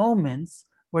those moments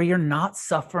where you're not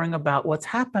suffering about what's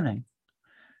happening.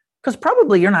 Because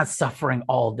probably you're not suffering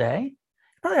all day. You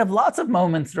probably have lots of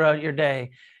moments throughout your day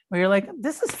where you're like,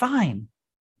 this is fine.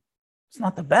 It's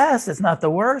not the best. It's not the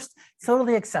worst. It's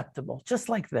totally acceptable, just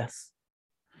like this.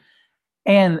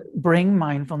 And bring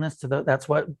mindfulness to that's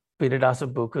what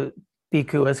Buddhadasa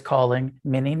Bhikkhu is calling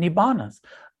mini nibbanas.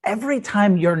 Every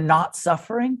time you're not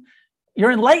suffering,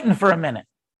 you're enlightened for a minute.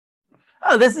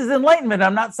 Oh, this is enlightenment.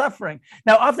 I'm not suffering.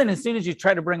 Now, often as soon as you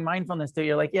try to bring mindfulness to it,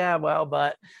 you're like, yeah, well,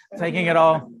 but taking it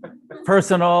all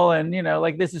personal and,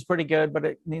 like this is pretty good, but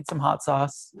it needs some hot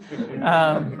sauce.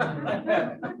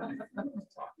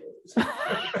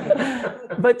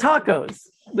 But tacos,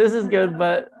 this is good,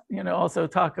 but, also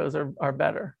tacos are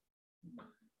better.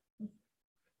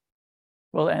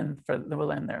 We'll end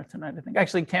there tonight, I think.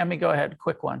 Actually, Tammy, go ahead.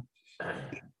 Quick one.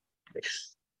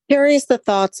 Curious the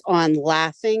thoughts on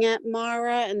laughing at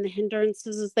Mara and the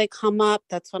hindrances as they come up.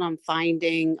 That's what I'm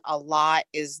finding a lot,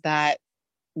 is that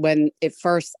when it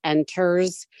first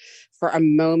enters, for a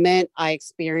moment, I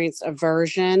experience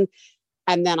aversion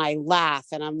and then I laugh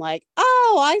and I'm like,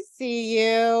 oh, I see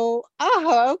you.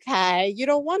 Oh, okay. You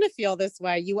don't want to feel this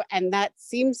way. And that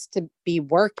seems to be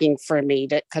working for me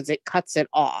because it cuts it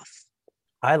off.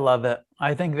 I love it.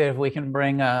 I think that if we can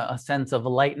bring a sense of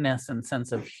lightness and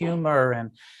sense of humor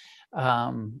and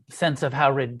sense of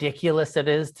how ridiculous it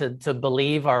is to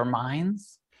believe our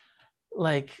minds,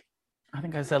 like I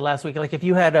think I said last week, like if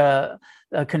you had a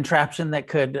contraption that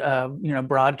could,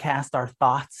 broadcast our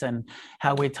thoughts and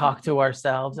how we talk to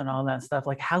ourselves and all that stuff,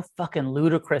 like how fucking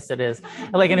ludicrous it is.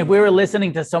 Like, and if we were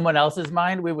listening to someone else's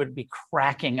mind, we would be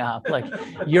cracking up. Like,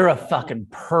 you're a fucking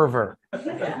pervert,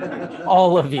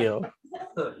 all of you,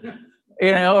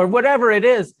 or whatever it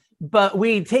is. But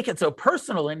we take it so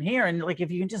personal in here. And like, if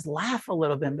you can just laugh a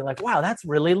little bit and be like, wow, that's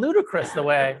really ludicrous the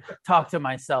way I talk to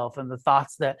myself and the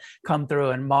thoughts that come through.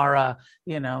 And Mara,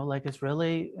 like it's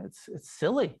really, it's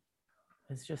silly.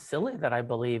 It's just silly that I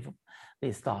believe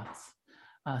these thoughts.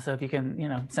 So if you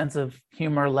can, sense of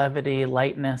humor, levity,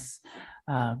 lightness,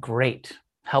 great,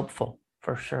 helpful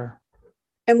for sure.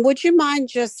 And would you mind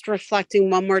just reflecting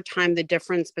one more time the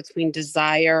difference between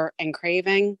desire and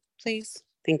craving, please?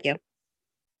 Thank you.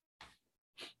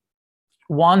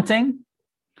 Wanting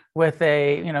with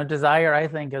a, desire, I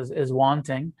think is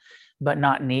wanting, but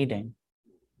not needing.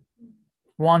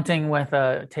 Wanting with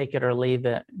a take it or leave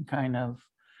it kind of,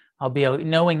 I'll be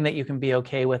knowing that you can be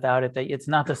okay without it, that it's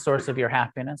not the source of your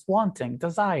happiness. Wanting,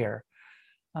 desire.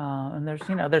 And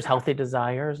there's healthy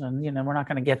desires, and, we're not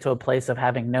going to get to a place of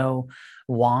having no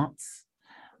wants.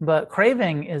 But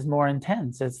craving is more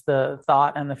intense. It's the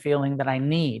thought and the feeling that I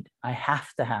need. I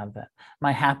have to have it.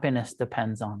 My happiness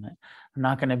depends on it. I'm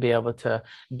not going to be able to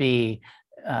be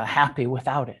happy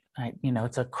without it.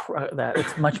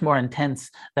 It's much more intense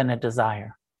than a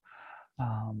desire.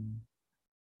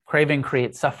 Craving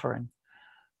creates suffering.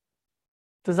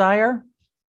 Desire,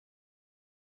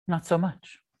 not so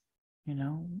much.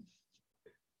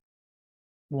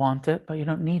 Want it, but you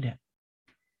don't need it.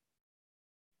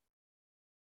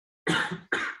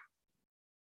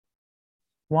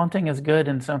 Wanting is good,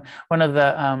 and so one of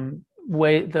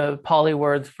the Pali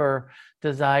words for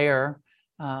desire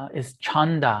is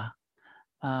chanda,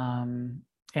 and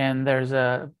there's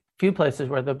a few places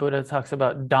where the Buddha talks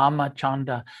about Dhamma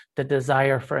chanda, the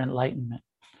desire for enlightenment,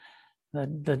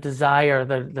 the desire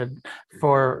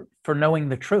for knowing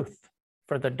the truth,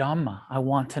 for the Dhamma. I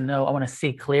want to know. I want to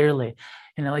see clearly.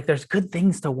 Like there's good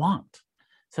things to want,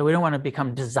 so we don't want to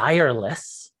become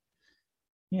desireless.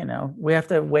 We have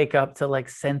to wake up to like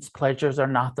sense pleasures are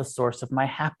not the source of my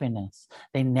happiness.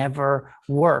 They never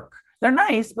work. They're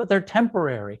nice, but they're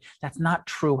temporary. That's not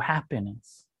true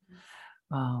happiness.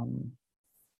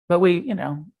 But we,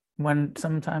 when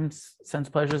sometimes sense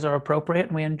pleasures are appropriate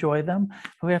and we enjoy them,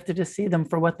 we have to just see them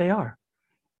for what they are.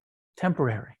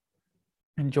 Temporary,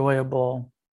 enjoyable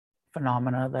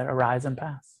phenomena that arise and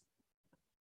pass.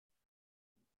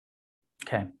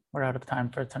 Okay, we're out of time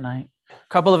for tonight.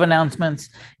 Couple of announcements.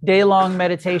 Day-long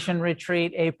meditation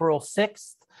retreat, April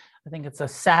 6th. I think it's a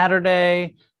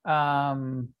Saturday,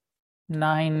 9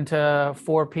 to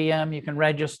 4 p.m. You can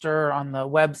register on the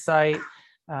website.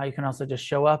 You can also just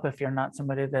show up if you're not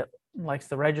somebody that likes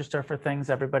to register for things.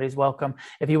 Everybody's welcome.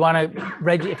 If you want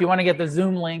to get the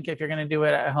Zoom link, if you're going to do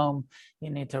it at home, you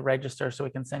need to register so we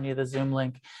can send you the Zoom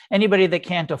link. Anybody that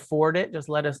can't afford it, just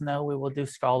let us know. We will do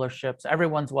scholarships.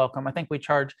 Everyone's welcome. I think we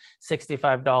charge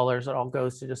 $65. It all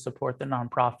goes to just support the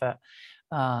nonprofit.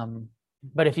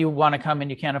 But if you want to come and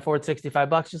you can't afford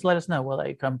 $65, just let us know. We'll let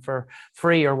you come for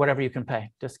free or whatever you can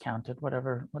pay, discounted,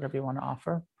 whatever you want to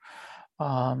offer.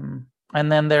 And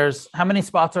then there's, how many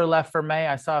spots are left for May?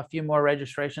 I saw a few more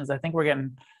registrations. I think we're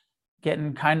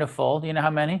getting kind of full. Do you know how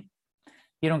many?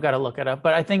 You don't got to look it up,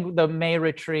 but I think the May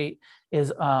retreat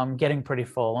is getting pretty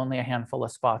full, only a handful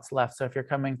of spots left. So if you're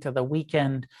coming to the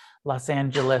weekend, Los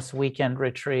Angeles weekend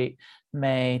retreat,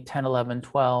 May 10, 11,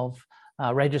 12,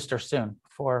 register soon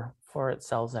before it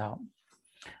sells out.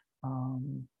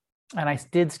 And I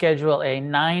did schedule a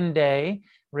 9-day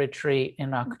retreat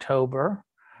in October.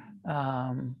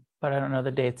 But I don't know the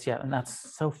dates yet, and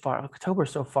that's so far. October's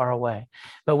so far away.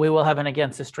 But we will have an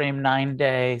Against the Stream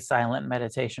 9-day silent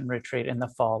meditation retreat in the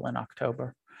fall in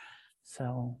October.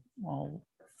 So I'll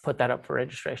put that up for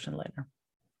registration later.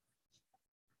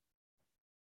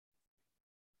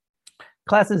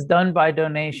 Class is done by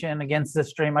donation, Against the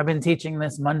Stream. I've been teaching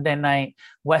this Monday night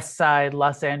West Side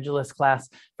Los Angeles class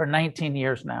for 19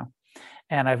 years now.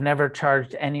 And I've never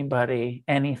charged anybody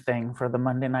anything for the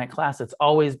Monday night class. It's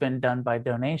always been done by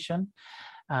donation.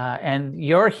 And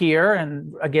you're here,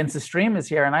 and Against the Stream is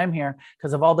here, and I'm here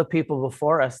because of all the people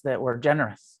before us that were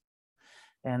generous.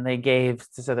 And they gave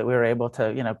so that we were able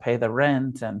to, pay the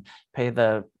rent and pay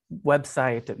the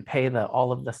website and pay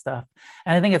all of the stuff.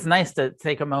 And I think it's nice to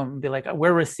take a moment and be like,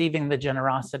 we're receiving the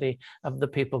generosity of the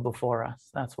people before us.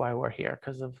 That's why we're here,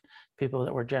 because of people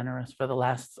that were generous for the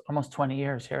last almost 20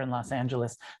 years here in Los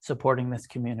Angeles, supporting this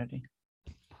community.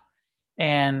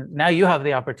 And now you have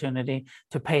the opportunity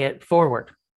to pay it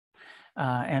forward.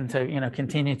 And to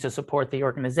continue to support the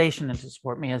organization and to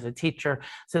support me as a teacher,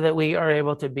 so that we are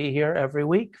able to be here every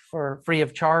week for free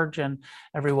of charge, and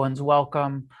everyone's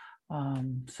welcome.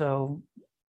 So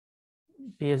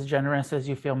be as generous as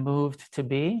you feel moved to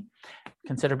be.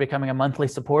 Consider becoming a monthly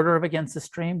supporter of Against the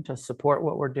Stream to support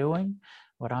what we're doing,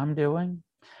 what I'm doing.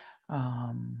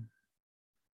 And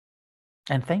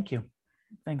thank you.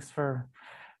 Thanks for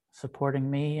supporting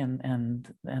me and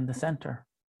the center.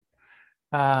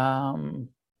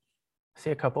 See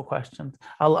a couple questions.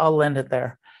 I'll end it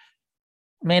there.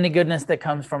 May any goodness that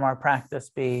comes from our practice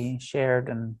be shared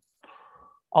in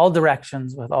all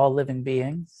directions with all living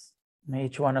beings. May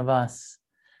each one of us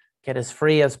get as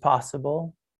free as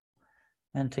possible,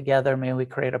 and together may we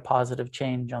create a positive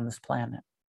change on this planet.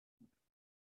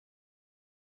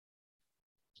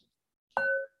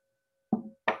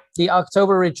 The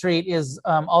October retreat is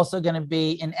also going to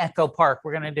be in Echo Park.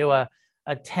 We're going to do a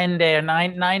 10-day, a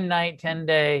nine-night,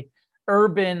 10-day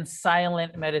urban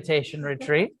silent meditation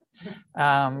retreat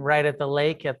right at the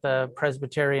lake at the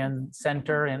Presbyterian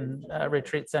Center and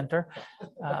Retreat Center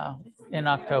in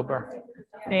October.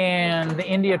 And the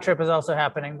India trip is also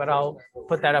happening, but I'll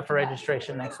put that up for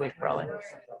registration next week probably.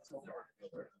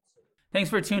 Thanks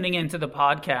for tuning in to the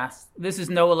podcast. This is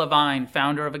Noah Levine,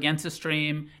 founder of Against the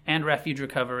Stream and Refuge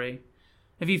Recovery.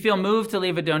 If you feel moved to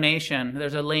leave a donation,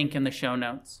 there's a link in the show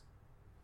notes.